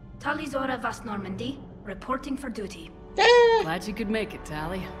 Talizora Vast Normandy, reporting for duty. Glad you could make it,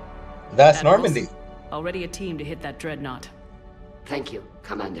 Tally. That's Normandy. Already a team to hit that dreadnought. Thank you,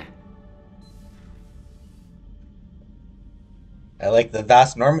 Commander. I like the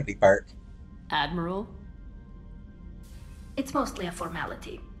vast Normandy part. Admiral? It's mostly a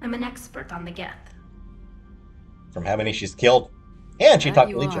formality. I'm an expert on the Geth. From how many she's killed. And she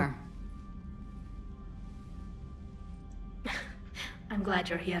talked Legion. I'm glad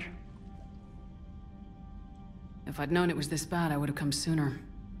you're here. If I'd known it was this bad, I would have come sooner.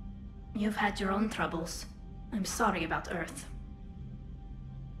 You've had your own troubles. I'm sorry about Earth.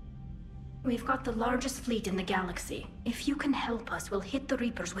 We've got the largest fleet in the galaxy. If you can help us, we'll hit the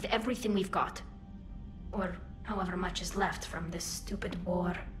Reapers with everything we've got. Or however much is left from this stupid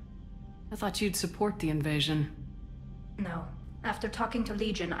war. I thought you'd support the invasion. No. After talking to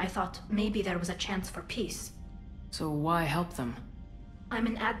Legion, I thought maybe there was a chance for peace. So why help them? I'm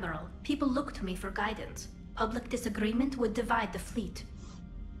an admiral. People look to me for guidance. Public disagreement would divide the fleet.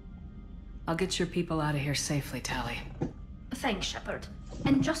 I'll get your people out of here safely, Tally. Thanks, Shepard.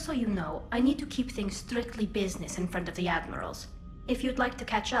 And just so you know, I need to keep things strictly business in front of the admirals. If you'd like to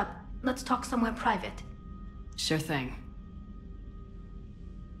catch up, let's talk somewhere private. Sure thing.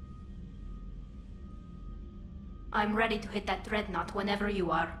 I'm ready to hit that dreadnought whenever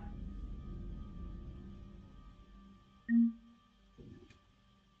you are.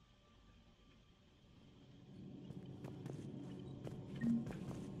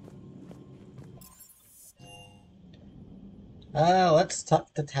 Let's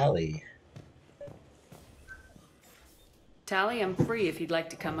talk to Tally. Tally, I'm free if you'd like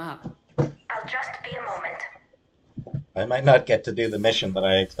to come up. I'll just be a moment. I might not get to do the mission that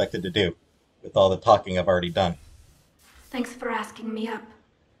I expected to do, with all the talking I've already done. Thanks for asking me up.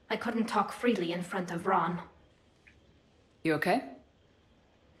 I couldn't talk freely in front of Ron. You okay?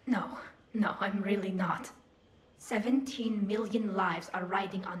 No, I'm really not. 17 million lives are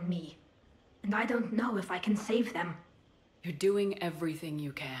riding on me, and I don't know if I can save them. You're doing everything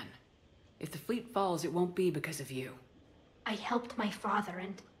you can. If the fleet falls, it won't be because of you. I helped my father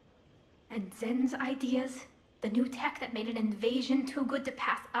and Zen's ideas, the new tech that made an invasion too good to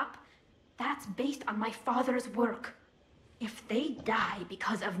pass up, that's based on my father's work. If they die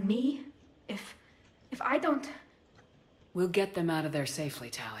because of me, if I don't... We'll get them out of there safely,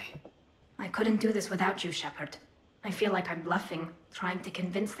 Tally. I couldn't do this without you, Shepard. I feel like I'm bluffing, trying to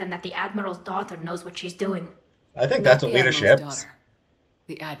convince them that the Admiral's daughter knows what she's doing. I think that's what leadership is.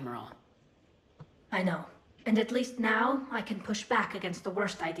 The Admiral. I know. And at least now, I can push back against the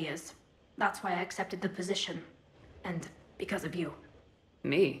worst ideas. That's why I accepted the position. And because of you.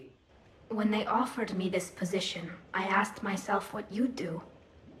 Me? When they offered me this position, I asked myself what you'd do.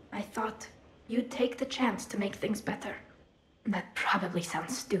 I thought you'd take the chance to make things better. That probably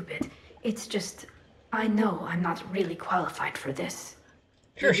sounds stupid. It's just, I know I'm not really qualified for this.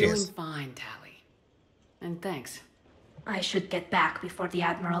 You're doing fine, Tally. And thanks. I should get back before the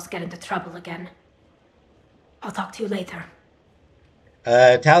Admirals get into trouble again. I'll talk to you later.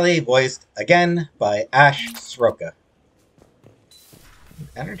 Tally voiced again by Ash Sroka.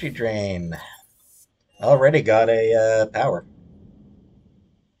 Energy drain. Already got a power.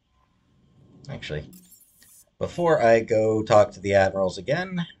 Actually, before I go talk to the Admirals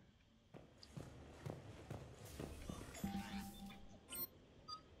again...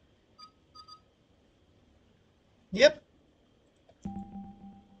 Yep,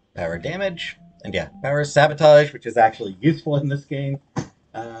 power damage, and yeah, power sabotage, which is actually useful in this game.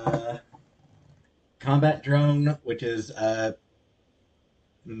 Combat drone, which is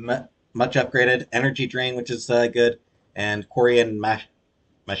much upgraded. Energy drain, which is good, and Quarian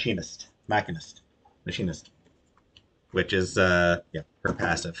machinist, which is yeah, her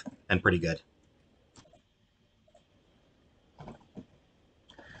passive and pretty good.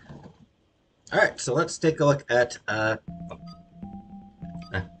 All right, so let's take a look at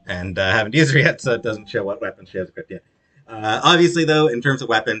and haven't used her yet, so it doesn't show what weapon she has equipped yet. Obviously, though, in terms of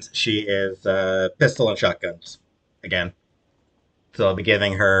weapons, she is pistol and shotguns again. So I'll be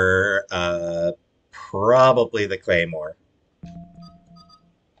giving her probably the Claymore.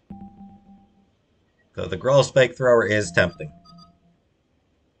 So the Growl Spike Thrower is tempting.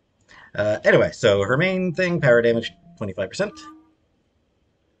 Anyway, so her main thing, power damage 25%.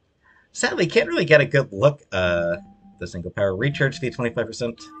 Sadly, can't really get a good look. The single power recharge speed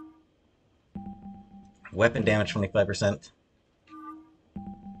 25%. Weapon damage 25%.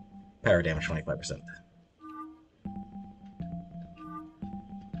 Power damage 25%.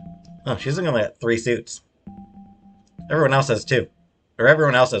 Oh, she's only got 3 suits. Everyone else has 2. Or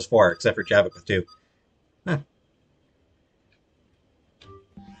everyone else has 4, except for Javik with 2. Huh.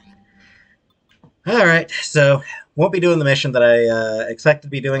 Alright, so won't be doing the mission that I expect to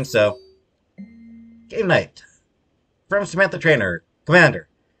be doing, so... Game night. From Samantha Trainer, Commander.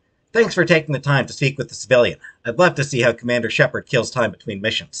 Thanks for taking the time to speak with the civilian. I'd love to see how Commander Shepard kills time between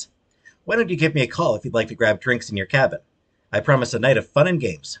missions. Why don't you give me a call if you'd like to grab drinks in your cabin? I promise a night of fun and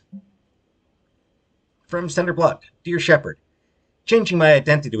games. From Cinder Block, Dear Shepard. Changing my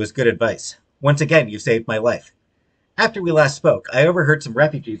identity was good advice. Once again, you saved my life. After we last spoke, I overheard some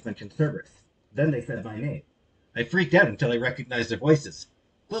refugees mention Cerberus. Then they said my name. I freaked out until I recognized their voices.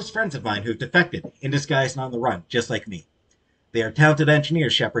 Close friends of mine who've defected, in disguise and on the run, just like me. They are talented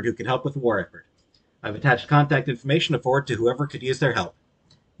engineers, Shepard, who can help with the war effort. I've attached contact information to forward to whoever could use their help.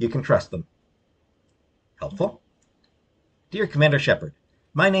 You can trust them. Helpful? Dear Commander Shepard,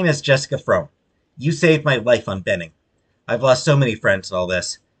 my name is Jessica Frome. You saved my life on Benning. I've lost so many friends in all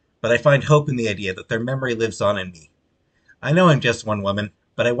this, but I find hope in the idea that their memory lives on in me. I know I'm just one woman,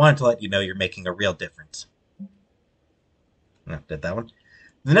 but I wanted to let you know you're making a real difference. No, did that one.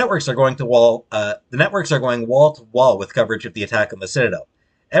 The networks are going wall to wall with coverage of the attack on the Citadel.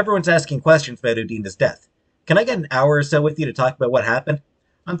 Everyone's asking questions about Udina's death. Can I get an hour or so with you to talk about what happened?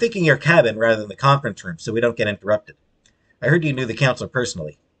 I'm thinking your cabin rather than the conference room, so we don't get interrupted. I heard you knew the Council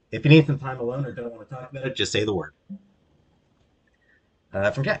personally. If you need some time alone or don't want to talk about it, just say the word.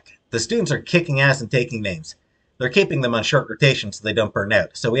 From Jack. The students are kicking ass and taking names. They're keeping them on short rotation so they don't burn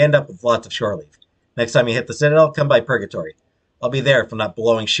out, so we end up with lots of shore leave. Next time you hit the Citadel, come by Purgatory. I'll be there if I'm not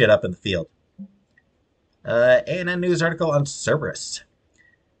blowing shit up in the field. ANN news article on Cerberus.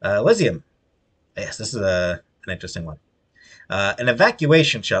 Elysium. Yes, this is an interesting one. An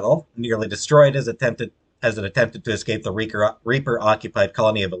evacuation shuttle, nearly destroyed as it attempted to escape the Reaper-occupied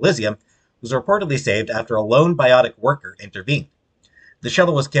colony of Elysium, was reportedly saved after a lone biotic worker intervened. The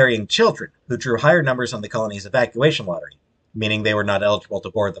shuttle was carrying children, who drew higher numbers on the colony's evacuation lottery, meaning they were not eligible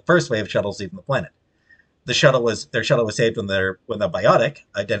to board the first wave of shuttles leaving the planet. Their shuttle was saved when the biotic,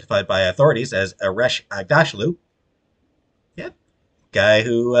 identified by authorities as Aresh Agdashlu, yep, guy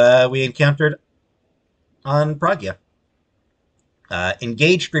who we encountered on Pragya,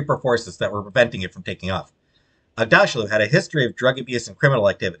 engaged Reaper forces that were preventing it from taking off. Agdashlu had a history of drug abuse and criminal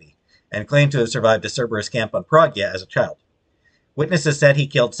activity, and claimed to have survived a Cerberus camp on Pragya as a child. Witnesses said he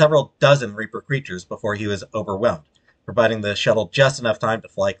killed several dozen Reaper creatures before he was overwhelmed, providing the shuttle just enough time to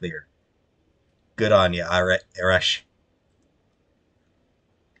fly clear. Good on you, Aresh.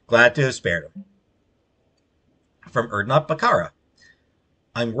 Glad to have spared him. From Erdnot Bakara.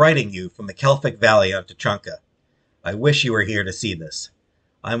 I'm writing you from the Kelphic Valley on Tuchanka. I wish you were here to see this.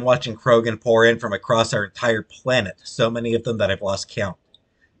 I'm watching Krogan pour in from across our entire planet, so many of them that I've lost count.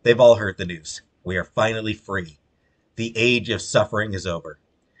 They've all heard the news. We are finally free. The age of suffering is over.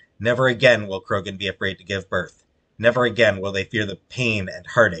 Never again will Krogan be afraid to give birth. Never again will they fear the pain and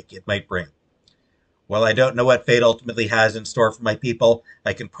heartache it might bring. While I don't know what fate ultimately has in store for my people,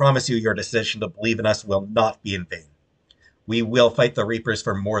 I can promise you your decision to believe in us will not be in vain. We will fight the Reapers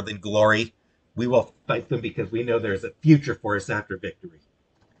for more than glory. We will fight them because we know there is a future for us after victory.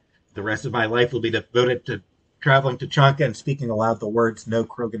 The rest of my life will be devoted to traveling to Chanka and speaking aloud the words no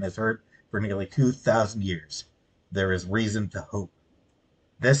Krogan has heard for nearly 2,000 years. There is reason to hope.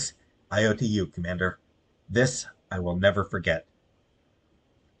 This I owe to you, Commander. This I will never forget.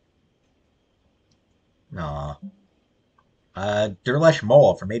 Aw. Durlesh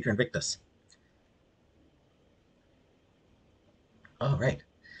Mole from Adrian Victus. Oh, right.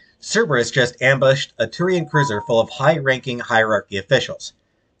 Cerberus just ambushed a Turian cruiser full of high-ranking hierarchy officials.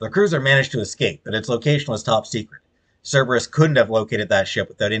 The cruiser managed to escape, but its location was top secret. Cerberus couldn't have located that ship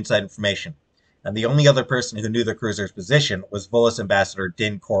without inside information, and the only other person who knew the cruiser's position was Volus Ambassador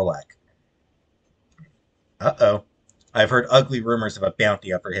Din Korlak. Uh-oh. I've heard ugly rumors of a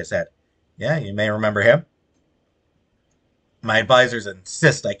bounty over his head. Yeah, you may remember him. My advisors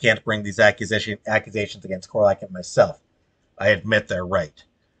insist I can't bring these accusations against Korlak and myself. I admit they're right.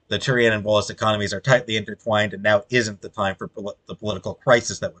 The Turian and Volus economies are tightly intertwined, and now isn't the time for the political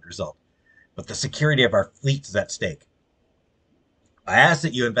crisis that would result. But the security of our fleet is at stake. I ask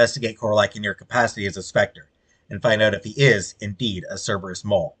that you investigate Korlak in your capacity as a Spectre, and find out if he is, indeed, a Cerberus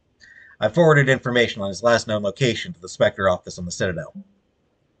mole. I forwarded information on his last known location to the Spectre office on the Citadel.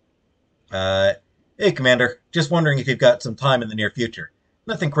 Hey, Commander. Just wondering if you've got some time in the near future.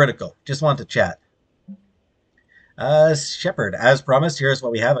 Nothing critical. Just want to chat. Shepard, as promised, here's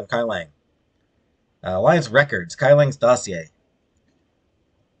what we have on Kai Lang. Alliance records, Kai Lang's dossier.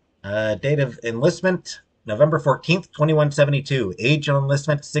 Date of enlistment, November 14th, 2172. Age on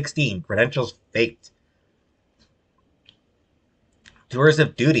enlistment, 16. Credentials, faked. Tours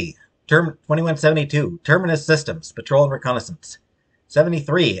of duty, term 2172. Terminus systems, patrol and reconnaissance.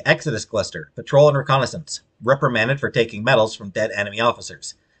 73. Exodus cluster, patrol and reconnaissance. Reprimanded for taking medals from dead enemy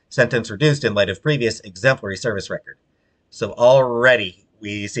officers. Sentence reduced in light of previous exemplary service record. So already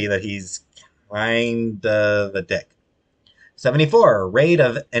we see that he's kind of a dick. 74. Raid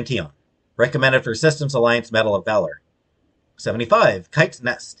of Ention. Recommended for Systems Alliance Medal of Valor. 75. Kite's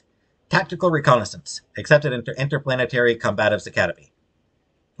Nest. Tactical reconnaissance. Accepted into Interplanetary Combatives Academy.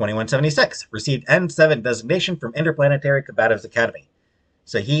 2176. Received N7 designation from Interplanetary Combatives Academy.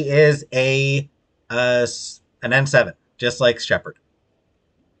 So he is an N7, just like Shepard.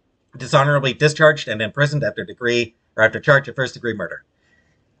 Dishonorably discharged and imprisoned after charge of first-degree murder.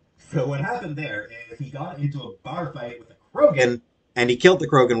 So what happened there is he got into a bar fight with a Krogan, and he killed the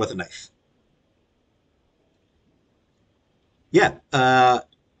Krogan with a knife. Yeah,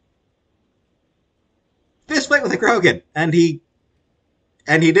 fist fight with a Krogan, and he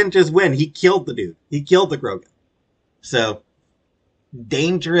didn't just win, he killed the dude. He killed the Krogan. So,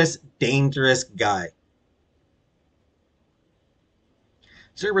 dangerous, dangerous guy.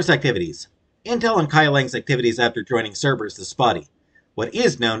 Cerberus activities. Intel on Kai Lang's activities after joining Cerberus is spotty. What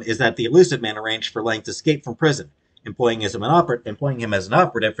is known is that the Elusive Man arranged for Lang's escape from prison, employing him as an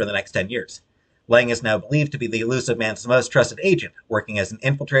operative for the next 10 years. Lang is now believed to be the Elusive Man's most trusted agent, working as an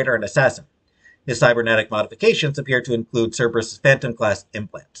infiltrator and assassin. His cybernetic modifications appear to include Cerberus' Phantom-class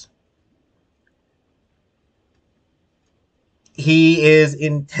implants. He is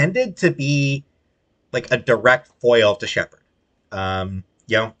intended to be like a direct foil to Shepard. An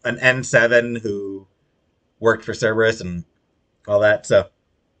N7 who worked for Cerberus and all that. So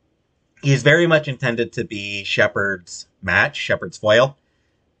he's very much intended to be Shepard's match, Shepard's foil.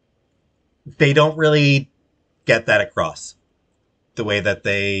 They don't really get that across the way that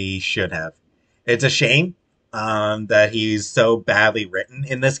they should have. It's a shame that he's so badly written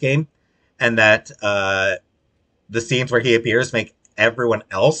in this game, and that the scenes where he appears make everyone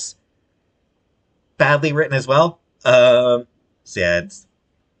else badly written as well. Sad.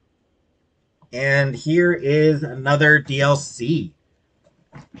 And here is another DLC.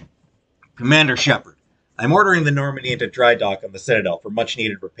 Commander Shepard, I'm ordering the Normandy into dry dock on the Citadel for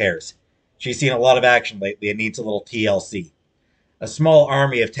much-needed repairs. She's seen a lot of action lately and needs a little TLC. A small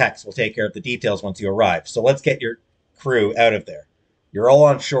army of techs will take care of the details once you arrive, so let's get your crew out of there. You're all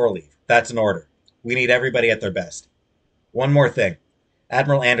on shore leave. That's an order. We need everybody at their best. One more thing.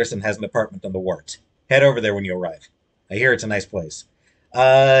 Admiral Anderson has an apartment on the wards. Head over there when you arrive. I hear it's a nice place.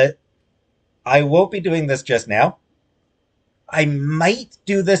 I won't be doing this just now. I might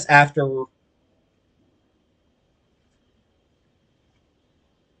do this after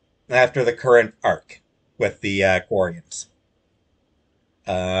the current arc with the Quarians.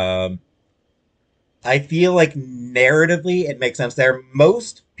 I feel like narratively it makes sense there.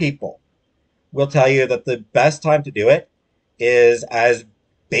 Most people will tell you that the best time to do it is as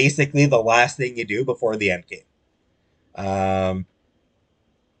basically the last thing you do before the end game.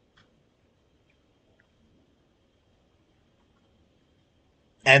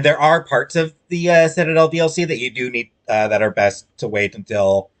 And there are parts of the Citadel DLC that you do need that are best to wait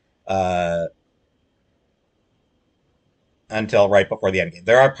until right before the end game.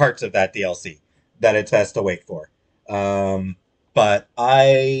 There are parts of that DLC that it's best to wait for. But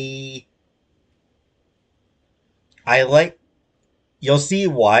I like, you'll see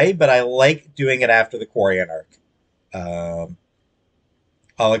why, but I like doing it after the Quarian arc.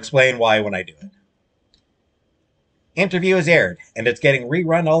 I'll explain why when I do it. Interview is aired, and it's getting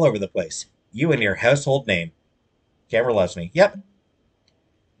rerun all over the place. You and your household name. Camera loves me. Yep.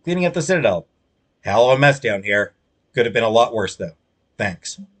 Cleaning up the Citadel. Hell of a mess down here. Could have been a lot worse, though.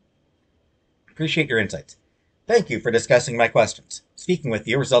 Thanks. Appreciate your insights. Thank you for discussing my questions. Speaking with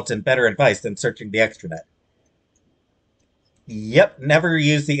you results in better advice than searching the extranet. Yep, never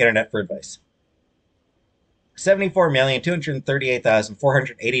use the internet for advice.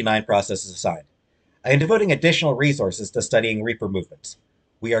 74,238,489 processes assigned. I am devoting additional resources to studying Reaper movements.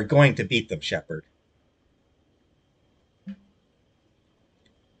 We are going to beat them, Shepard.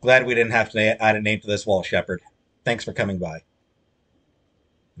 Glad we didn't have to add a name to this wall, Shepard. Thanks for coming by.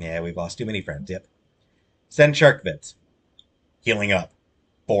 Yeah, we've lost too many friends, yep. Send shark vids. Healing up.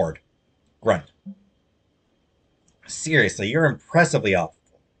 Bored. Grunt. Seriously, you're impressively awful.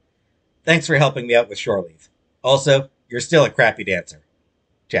 Thanks for helping me out with shore leave. Also, you're still a crappy dancer.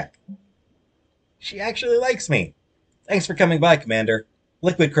 Check. She actually likes me. Thanks for coming by, Commander.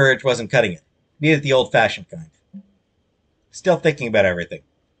 Liquid courage wasn't cutting it. Needed the old-fashioned kind. Still thinking about everything.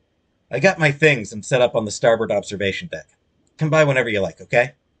 I got my things and set up on the starboard observation deck. Come by whenever you like,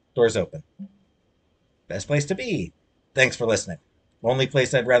 okay? Door's open. Best place to be. Thanks for listening. Only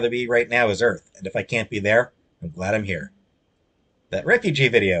place I'd rather be right now is Earth, and if I can't be there, I'm glad I'm here. That refugee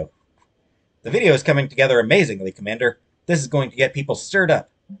video. The video is coming together amazingly, Commander. This is going to get people stirred up.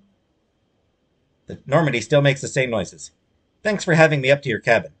 The Normandy still makes the same noises. Thanks for having me up to your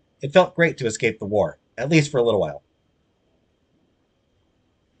cabin. It felt great to escape the war, at least for a little while.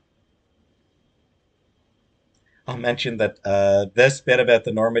 I'll mention that this bit about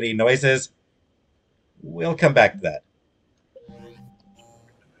the Normandy noises, we'll come back to that.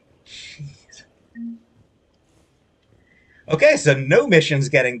 Jeez. Okay, so no missions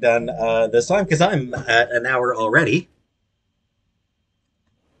getting done this time because I'm at an hour already.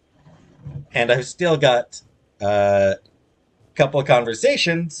 And I've still got a couple of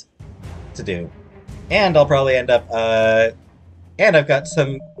conversations to do. And I'll probably end up... and I've got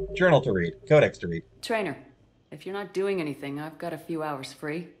some journal to read, codex to read. Trainer, if you're not doing anything, I've got a few hours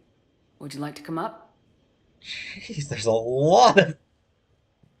free. Would you like to come up? Jeez, there's a lot of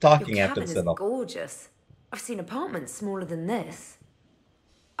talking Your after cabin the is signal. gorgeous. I've seen apartments smaller than this.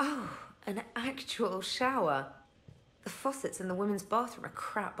 Oh, an actual shower. The faucets in the women's bathroom are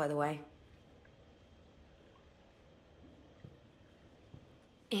crap, by the way.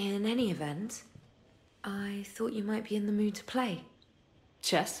 In any event, I thought you might be in the mood to play.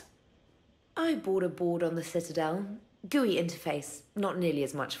 Chess? I bought a board on the Citadel. GUI interface, not nearly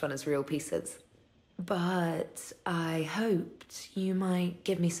as much fun as real pieces. But I hoped you might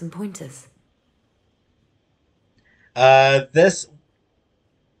give me some pointers. This...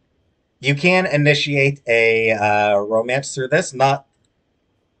 You can initiate a romance through this. Not...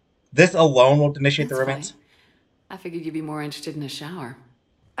 This alone won't initiate the romance. Fine. I figured you'd be more interested in a shower.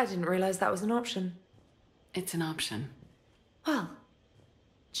 I didn't realize that was an option. It's an option. Well,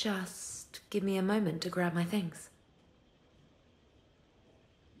 just give me a moment to grab my things.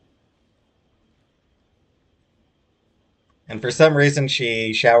 And for some reason,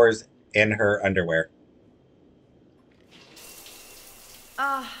 she showers in her underwear.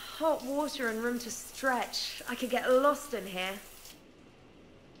 Hot water and room to stretch. I could get lost in here.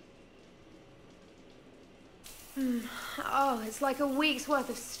 Oh, it's like a week's worth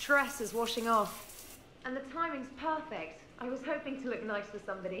of stress is washing off. And the timing's perfect. I was hoping to look nice for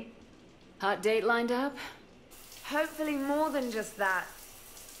somebody. Hot date lined up? Hopefully more than just that.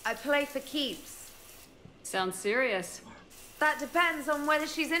 I play for keeps. Sounds serious. That depends on whether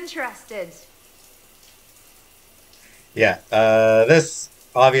she's interested. Yeah, this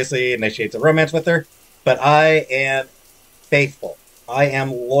obviously initiates a romance with her, but I am faithful. I am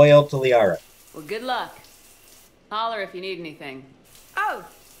loyal to Liara. Well, good luck. Holler if you need anything. Oh!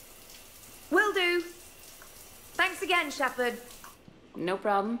 Will do. Thanks again, Shepard. No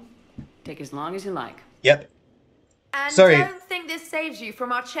problem. Take as long as you like. Yep. And Sorry. don't think this saves you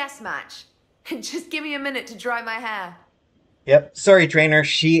from our chess match. Just give me a minute to dry my hair. Yep. Sorry, trainer.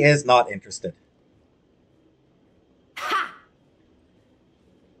 She is not interested. Ha!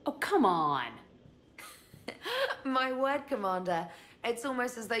 Oh, come on. My word, Commander. It's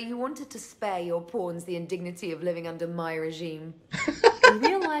almost as though you wanted to spare your pawns the indignity of living under my regime. In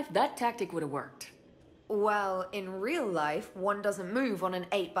real life, that tactic would have worked. Well, in real life, one doesn't move on an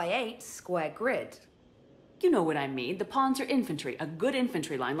 8x8 square grid. You know what I mean. The pawns are infantry. A good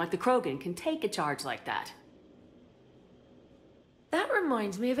infantry line like the Krogan can take a charge like that. That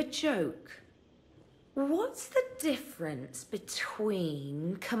reminds me of a joke. What's the difference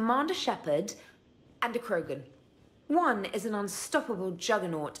between Commander Shepard and a Krogan? One is an unstoppable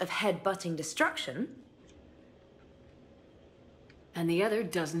juggernaut of head-butting destruction, And the other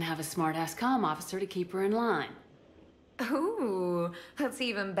doesn't have a smart-ass comm officer to keep her in line. Ooh, that's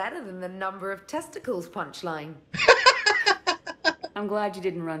even better than the number of testicles punchline. I'm glad you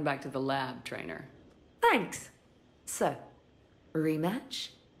didn't run back to the lab, trainer. Thanks. So, rematch?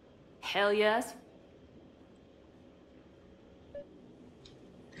 Hell yes.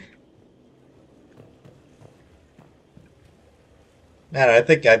 Man, I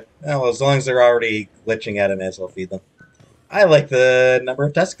think well, as long as they're already glitching at it, I may as well feed them. I like the number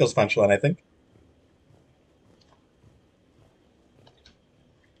of testicles punchline, I think.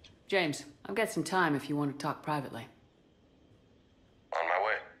 James, I've got some time if you want to talk privately. On my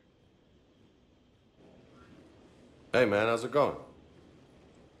way. Hey, man, how's it going?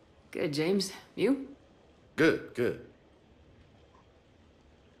 Good, James. You? Good, good.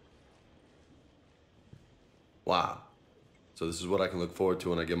 Wow. So this is what I can look forward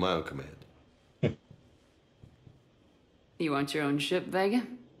to when I get my own command. You want your own ship, Vega?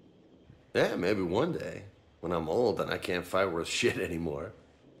 Yeah, maybe one day. When I'm old and I can't fight worth shit anymore.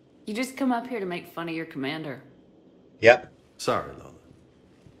 You just come up here to make fun of your commander. Yep. Sorry, Lola.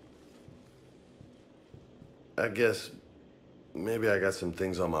 I guess maybe I got some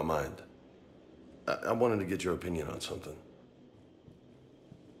things on my mind. I wanted to get your opinion on something.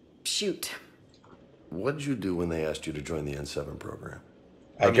 Shoot. What did you do when they asked you to join the N7 program?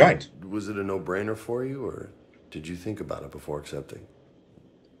 I joined. Was it a no-brainer for you, or did you think about it before accepting?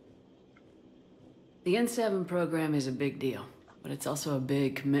 The N7 program is a big deal, but it's also a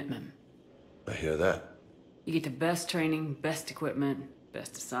big commitment. I hear that. You get the best training, best equipment,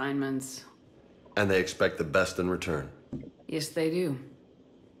 best assignments. And they expect the best in return. Yes, they do.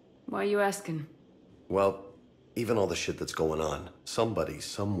 Why are you asking? Well, even all the shit that's going on, somebody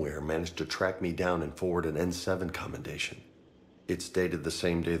somewhere managed to track me down and forward an N7 commendation. It's dated the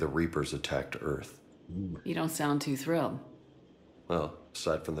same day the Reapers attacked Earth. You don't sound too thrilled. Well,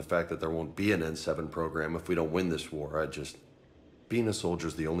 aside from the fact that there won't be an N7 program if we don't win this war, being a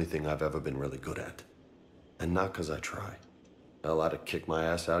soldier's the only thing I've ever been really good at. And not because I try. Hell, I'd have kicked my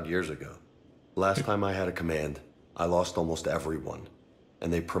ass out years ago. Last time I had a command, I lost almost everyone.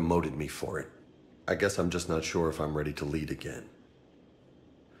 And they promoted me for it. I guess I'm just not sure if I'm ready to lead again.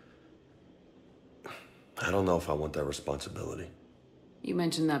 I don't know if I want that responsibility. You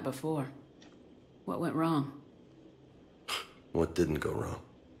mentioned that before. What went wrong? What didn't go wrong?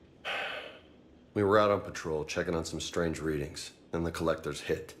 We were out on patrol, checking on some strange readings, and the collectors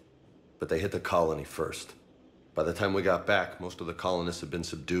hit. But they hit the colony first. By the time we got back, most of the colonists had been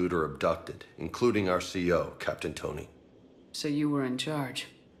subdued or abducted, including our CO, Captain Tony. So you were in charge?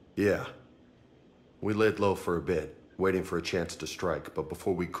 Yeah. We laid low for a bit, waiting for a chance to strike, but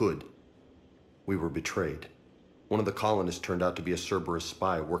before we could, we were betrayed. One of the colonists turned out to be a Cerberus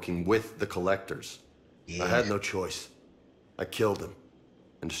spy working with the collectors. Yeah. I had no choice. I killed him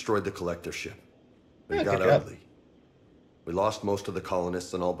and destroyed the collector ship. It got ugly. We lost most of the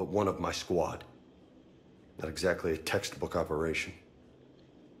colonists and all but one of my squad. Not exactly a textbook operation.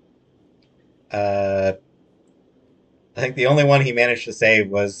 I think the only one he managed to save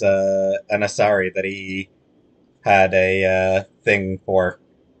was an Asari that he had a thing for.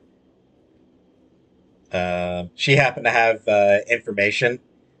 She happened to have information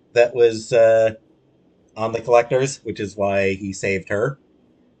that was on the collectors, which is why he saved her.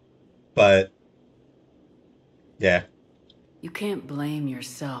 But, yeah. You can't blame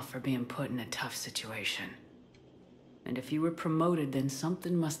yourself for being put in a tough situation. And if you were promoted, then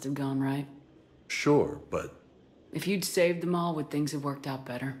something must have gone right. Sure, but... If you'd saved them all, would things have worked out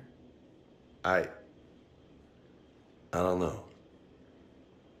better? I don't know.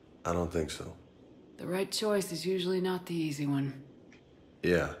 I don't think so. The right choice is usually not the easy one.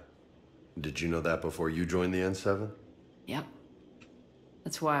 Yeah. Did you know that before you joined the N7? Yep.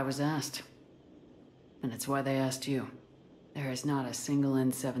 That's why I was asked. And it's why they asked you. There is not a single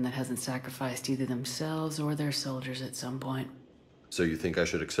N7 that hasn't sacrificed either themselves or their soldiers at some point. So you think I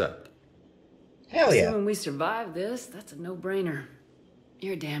should accept? Hell yeah. Assuming we survive this, that's a no-brainer.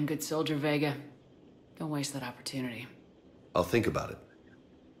 You're a damn good soldier, Vega. Don't waste that opportunity. I'll think about it.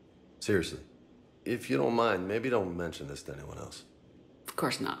 Seriously. If you don't mind, maybe don't mention this to anyone else. Of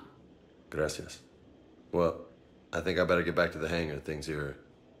course not. Gracias. Well, I think I better get back to the hangar. Things here,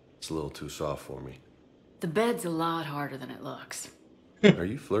 it's a little too soft for me. The bed's a lot harder than it looks. Are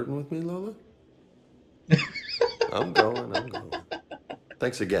you flirting with me, Lola? I'm going.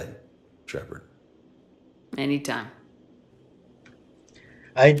 Thanks again, Shepard. Anytime.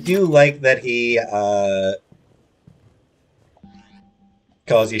 I do like that he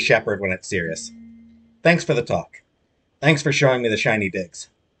calls you Shepard when it's serious. Thanks for the talk. Thanks for showing me the shiny digs.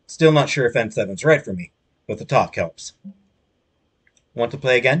 Still not sure if N7's right for me, but the talk helps. Want to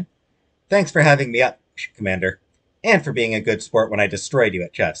play again? Thanks for having me up, Commander. And for being a good sport when I destroyed you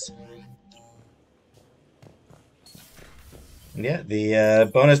at chess. And yeah, the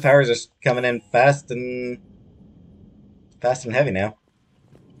bonus powers are coming in fast and heavy now.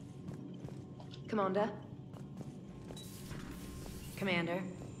 Commander? Commander?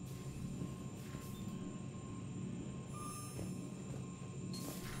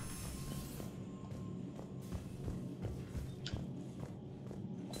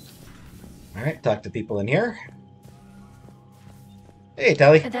 Alright, talk to people in here. Hey,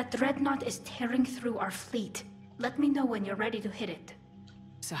 Tally. That dreadnought is tearing through our fleet. Let me know when you're ready to hit it.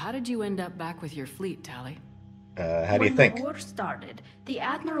 So how did you end up back with your fleet, Tally? How do you think? When the war started, the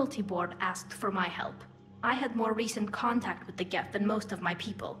Admiralty Board asked for my help. I had more recent contact with the Geth than most of my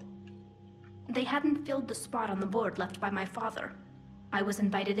people. They hadn't filled the spot on the board left by my father. I was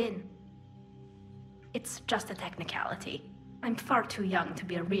invited in. It's just a technicality. I'm far too young to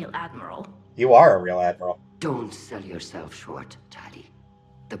be a real admiral. You are a real admiral. Don't sell yourself short, Tally.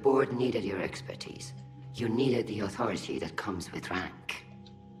 The board needed your expertise. You needed the authority that comes with rank.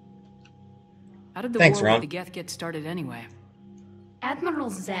 How did the Thanks, war Ron. with the Geth get started anyway? Admiral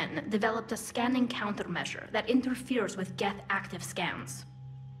Zen developed a scanning countermeasure that interferes with Geth active scans.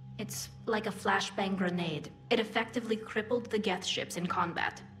 It's like a flashbang grenade. It effectively crippled the Geth ships in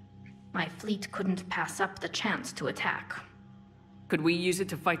combat. My fleet couldn't pass up the chance to attack. Could we use it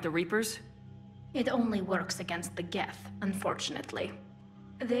to fight the Reapers? It only works against the Geth, unfortunately.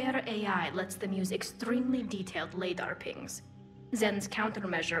 Their AI lets them use extremely detailed LADAR pings. Zen's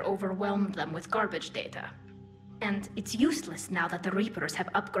countermeasure overwhelmed them with garbage data. And it's useless now that the Reapers have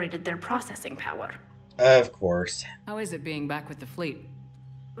upgraded their processing power. Of course. How is it being back with the fleet?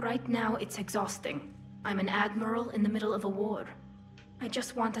 Right now, it's exhausting. I'm an admiral in the middle of a war. I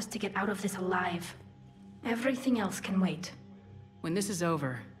just want us to get out of this alive. Everything else can wait. When this is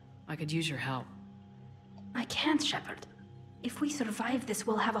over, I could use your help. I can't, Shepard. If we survive this,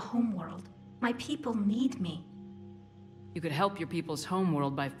 we'll have a homeworld. My people need me. You could help your people's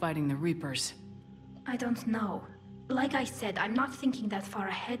homeworld by fighting the Reapers. I don't know. Like I said, I'm not thinking that far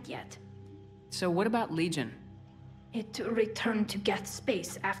ahead yet. So what about Legion? It returned to Geth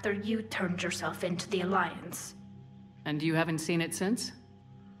space after you turned yourself into the Alliance. And you haven't seen it since?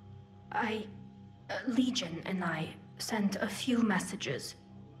 Legion and I sent a few messages.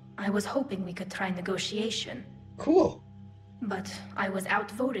 I was hoping we could try negotiation. Cool. But I was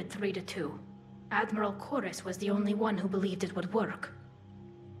outvoted 3-2. Admiral Chorus was the only one who believed it would work.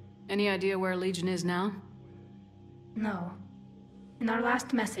 Any idea where Legion is now? No. In our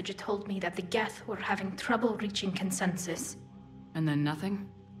last message, it told me that the Geth were having trouble reaching consensus. And then nothing?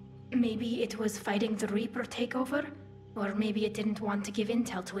 Maybe it was fighting the Reaper takeover, or maybe it didn't want to give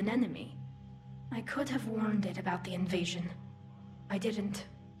intel to an enemy. I could have warned it about the invasion. I didn't.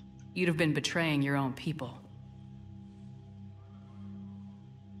 You'd have been betraying your own people.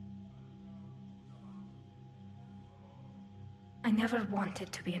 I never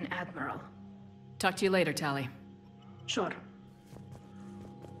wanted to be an admiral. Talk to you later, Tally. Sure.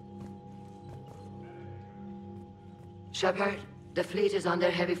 Shepard, the fleet is under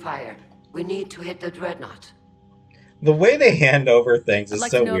heavy fire. We need to hit the dreadnought. The way they hand over things is I'd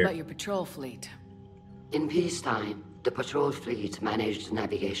like so to know weird. about your patrol fleet. In peacetime, the patrol fleet managed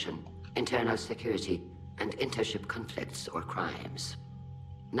navigation, internal security, and intership conflicts or crimes.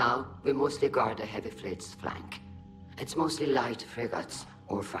 Now, we mostly guard the heavy fleet's flank. It's mostly light frigates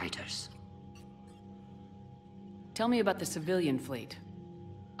or fighters. Tell me about the civilian fleet.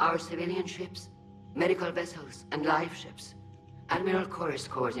 Our civilian ships, medical vessels, and life ships. Admiral Chorus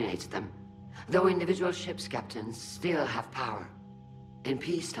coordinates them, though individual ships' captains still have power. In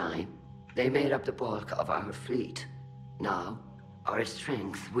peacetime, they made up the bulk of our fleet. Now, our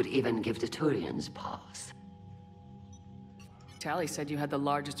strength would even give the Turians pause. Tally said you had the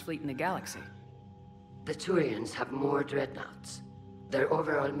largest fleet in the galaxy. The Turians have more dreadnoughts. Their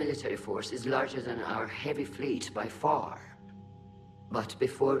overall military force is larger than our heavy fleet by far. But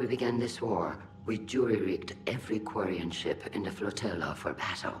before we began this war, we jury-rigged every Quarian ship in the flotilla for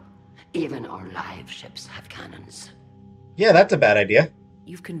battle. Even our live ships have cannons. Yeah, that's a bad idea.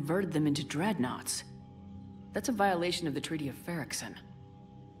 You've converted them into dreadnoughts. That's a violation of the Treaty of Ferrixon.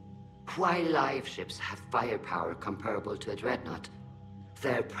 While live ships have firepower comparable to a dreadnought,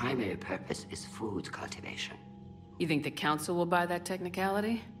 their primary purpose is food cultivation. You think the Council will buy that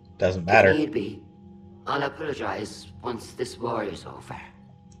technicality? Doesn't matter. If need be, I'll apologize once this war is over.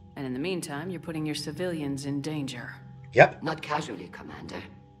 And in the meantime, you're putting your civilians in danger. Yep. Not casually, Commander.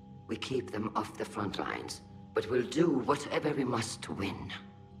 We keep them off the front lines, but we'll do whatever we must to win.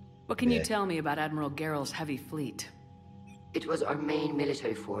 What can you tell me about Admiral Geral's heavy fleet? It was our main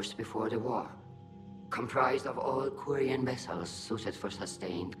military force before the war, comprised of all Quarian vessels suited for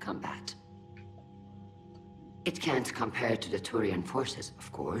sustained combat. It can't compare to the Turian forces,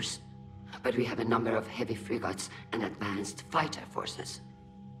 of course, but we have a number of heavy frigates and advanced fighter forces.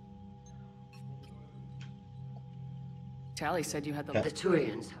 Tally said you had the... The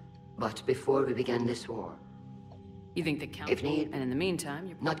Turians, but before we began this war. You think the council... If need... And in the meantime,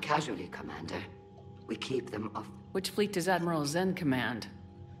 you... Not casually, Commander. We keep them off... Which fleet does Admiral Zen command?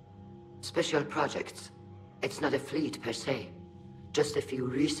 Special projects. It's not a fleet per se. Just a few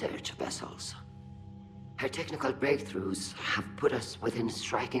research vessels. Her technical breakthroughs have put us within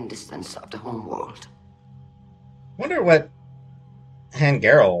striking distance of the homeworld. Wonder what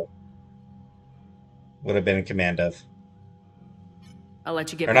Hangarel would have been in command of. I'll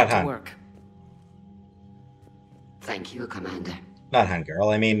let you get Or back not to Han. work. Thank you, Commander. Not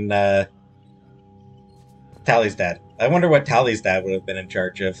Hangarel, I mean, Tally's dad. I wonder what Tally's dad would have been in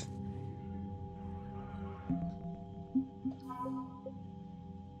charge of.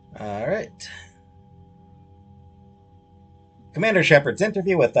 Alright. Commander Shepard's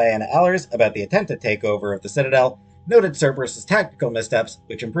interview with Diana Allers about the attempted takeover of the Citadel noted Cerberus' tactical missteps,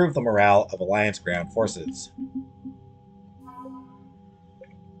 which improved the morale of Alliance ground forces.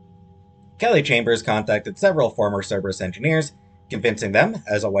 Kelly Chambers contacted several former Cerberus engineers, convincing them,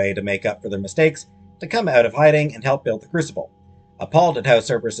 as a way to make up for their mistakes, to come out of hiding and help build the Crucible. Appalled at how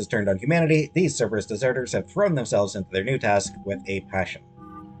Cerberus has turned on humanity, these Cerberus deserters have thrown themselves into their new task with a passion.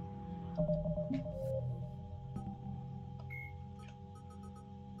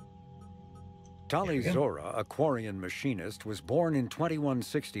 Tali Zora, a Quarian machinist, was born in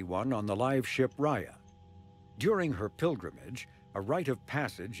 2161 on the live ship Raya. During her pilgrimage, a rite of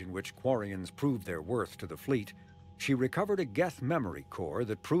passage in which Quarians proved their worth to the fleet, she recovered a Geth memory core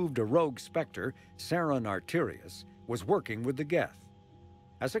that proved a rogue Spectre, Saron Arterius, was working with the Geth.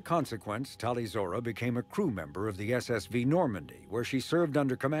 As a consequence, Tali Zora became a crew member of the SSV Normandy, where she served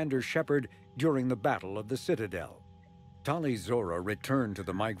under Commander Shepard during the Battle of the Citadel. Tali Zora returned to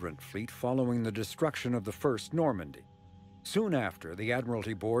the migrant fleet following the destruction of the First Normandy. Soon after, the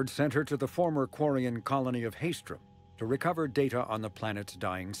Admiralty Board sent her to the former Quarian colony of Haestrom to recover data on the planet's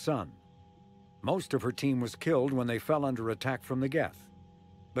dying sun. Most of her team was killed when they fell under attack from the Geth.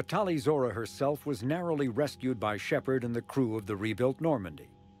 But Tali Zora herself was narrowly rescued by Shepard and the crew of the rebuilt Normandy.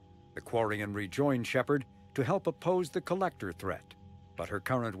 The Quarian rejoined Shepard to help oppose the Collector threat, but her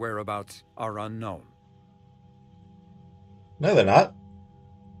current whereabouts are unknown. No, they're not.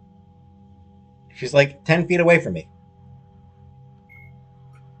 She's like 10 feet away from me.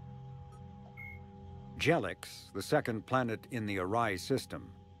 Jelix, the second planet in the Arai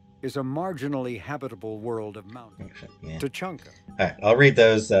system, is a marginally habitable world of mountains. Yeah. Tuchanka. Alright, I'll read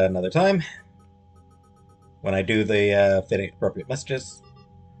those another time. When I do the fitting appropriate messages.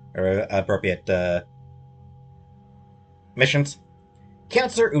 Or appropriate missions.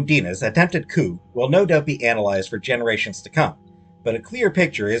 Councillor Udina's attempted coup will no doubt be analyzed for generations to come, but a clear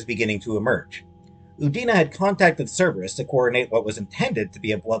picture is beginning to emerge. Udina had contacted Cerberus to coordinate what was intended to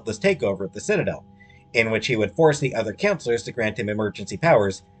be a bloodless takeover of the Citadel, in which he would force the other councillors to grant him emergency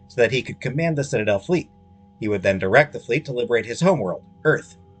powers so that he could command the Citadel fleet. He would then direct the fleet to liberate his homeworld,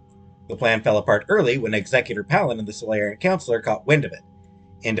 Earth. The plan fell apart early when Executor Palin and the Solarian Councillor caught wind of it.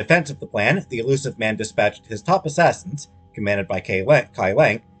 In defense of the plan, the elusive man dispatched his top assassins, commanded by Kai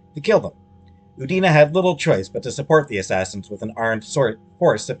Lang, to kill them. Udina had little choice but to support the assassins with an armed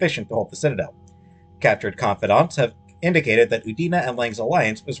force sufficient to hold the Citadel. Captured confidants have indicated that Udina and Lang's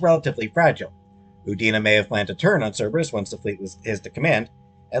alliance was relatively fragile. Udina may have planned to turn on Cerberus once the fleet was his to command,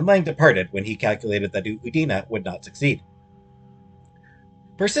 and Lang departed when he calculated that Udina would not succeed.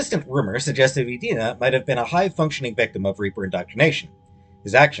 Persistent rumors suggested Udina might have been a high-functioning victim of Reaper indoctrination.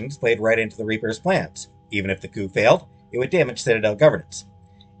 His actions played right into the Reaper's plans. Even if the coup failed, it would damage Citadel governance.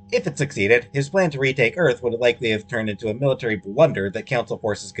 If it succeeded, his plan to retake Earth would likely have turned into a military blunder that Council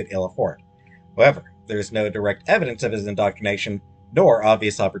forces could ill afford. However, there is no direct evidence of his indoctrination, nor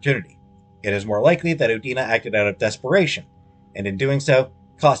obvious opportunity. It is more likely that Udina acted out of desperation, and in doing so,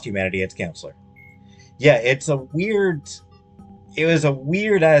 cost humanity its counselor. Yeah, it was a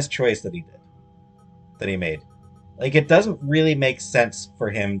weird-ass choice that he made. Like, it doesn't really make sense for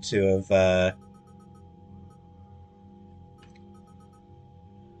him to have,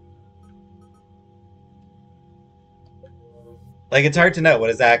 Like, it's hard to know what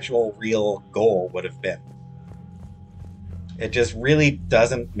his actual real goal would have been. It just really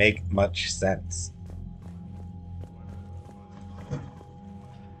doesn't make much sense.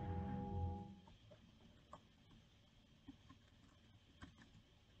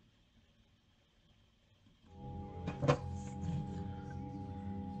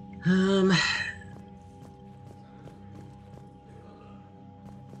 Um...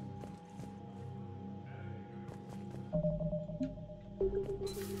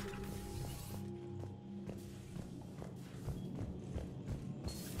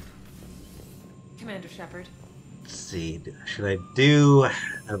 Commander Shepard. Let's see. Should I do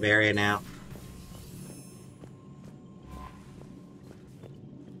Bavaria now?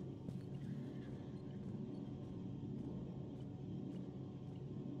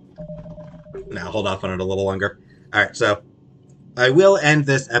 No, hold off on it a little longer. Alright, so I will end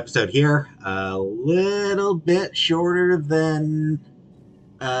this episode here. A little bit shorter than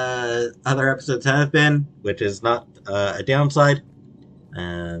other episodes have been, which is not a downside.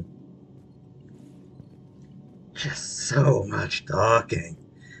 Just so much talking.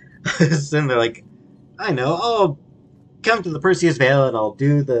 And they're like, I know, I'll come to the Perseus Vale and I'll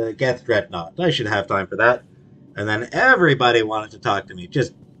do the Geth Dreadnought. I should have time for that. And then everybody wanted to talk to me.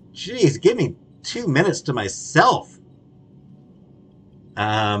 Just, geez, give me 2 minutes to myself.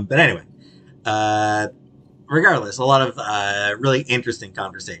 But anyway, regardless, a lot of really interesting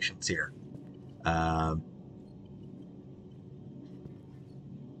conversations here.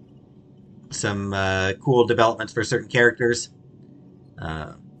 Some cool developments for certain characters.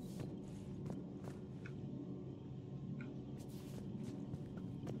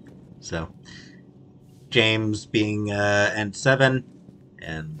 So, James being N7,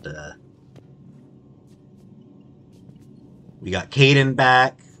 and we got Caden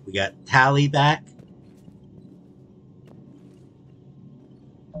back, we got Tally back.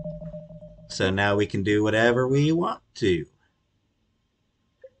 So now we can do whatever we want to.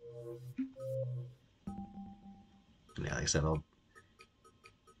 Yeah, like I said,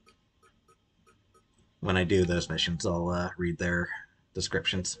 when I do those missions, I'll read their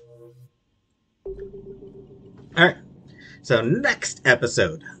descriptions. Alright, so next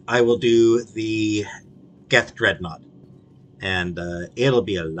episode, I will do the Geth Dreadnought, and it'll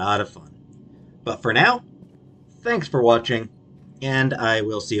be a lot of fun. But for now, thanks for watching, and I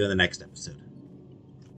will see you in the next episode.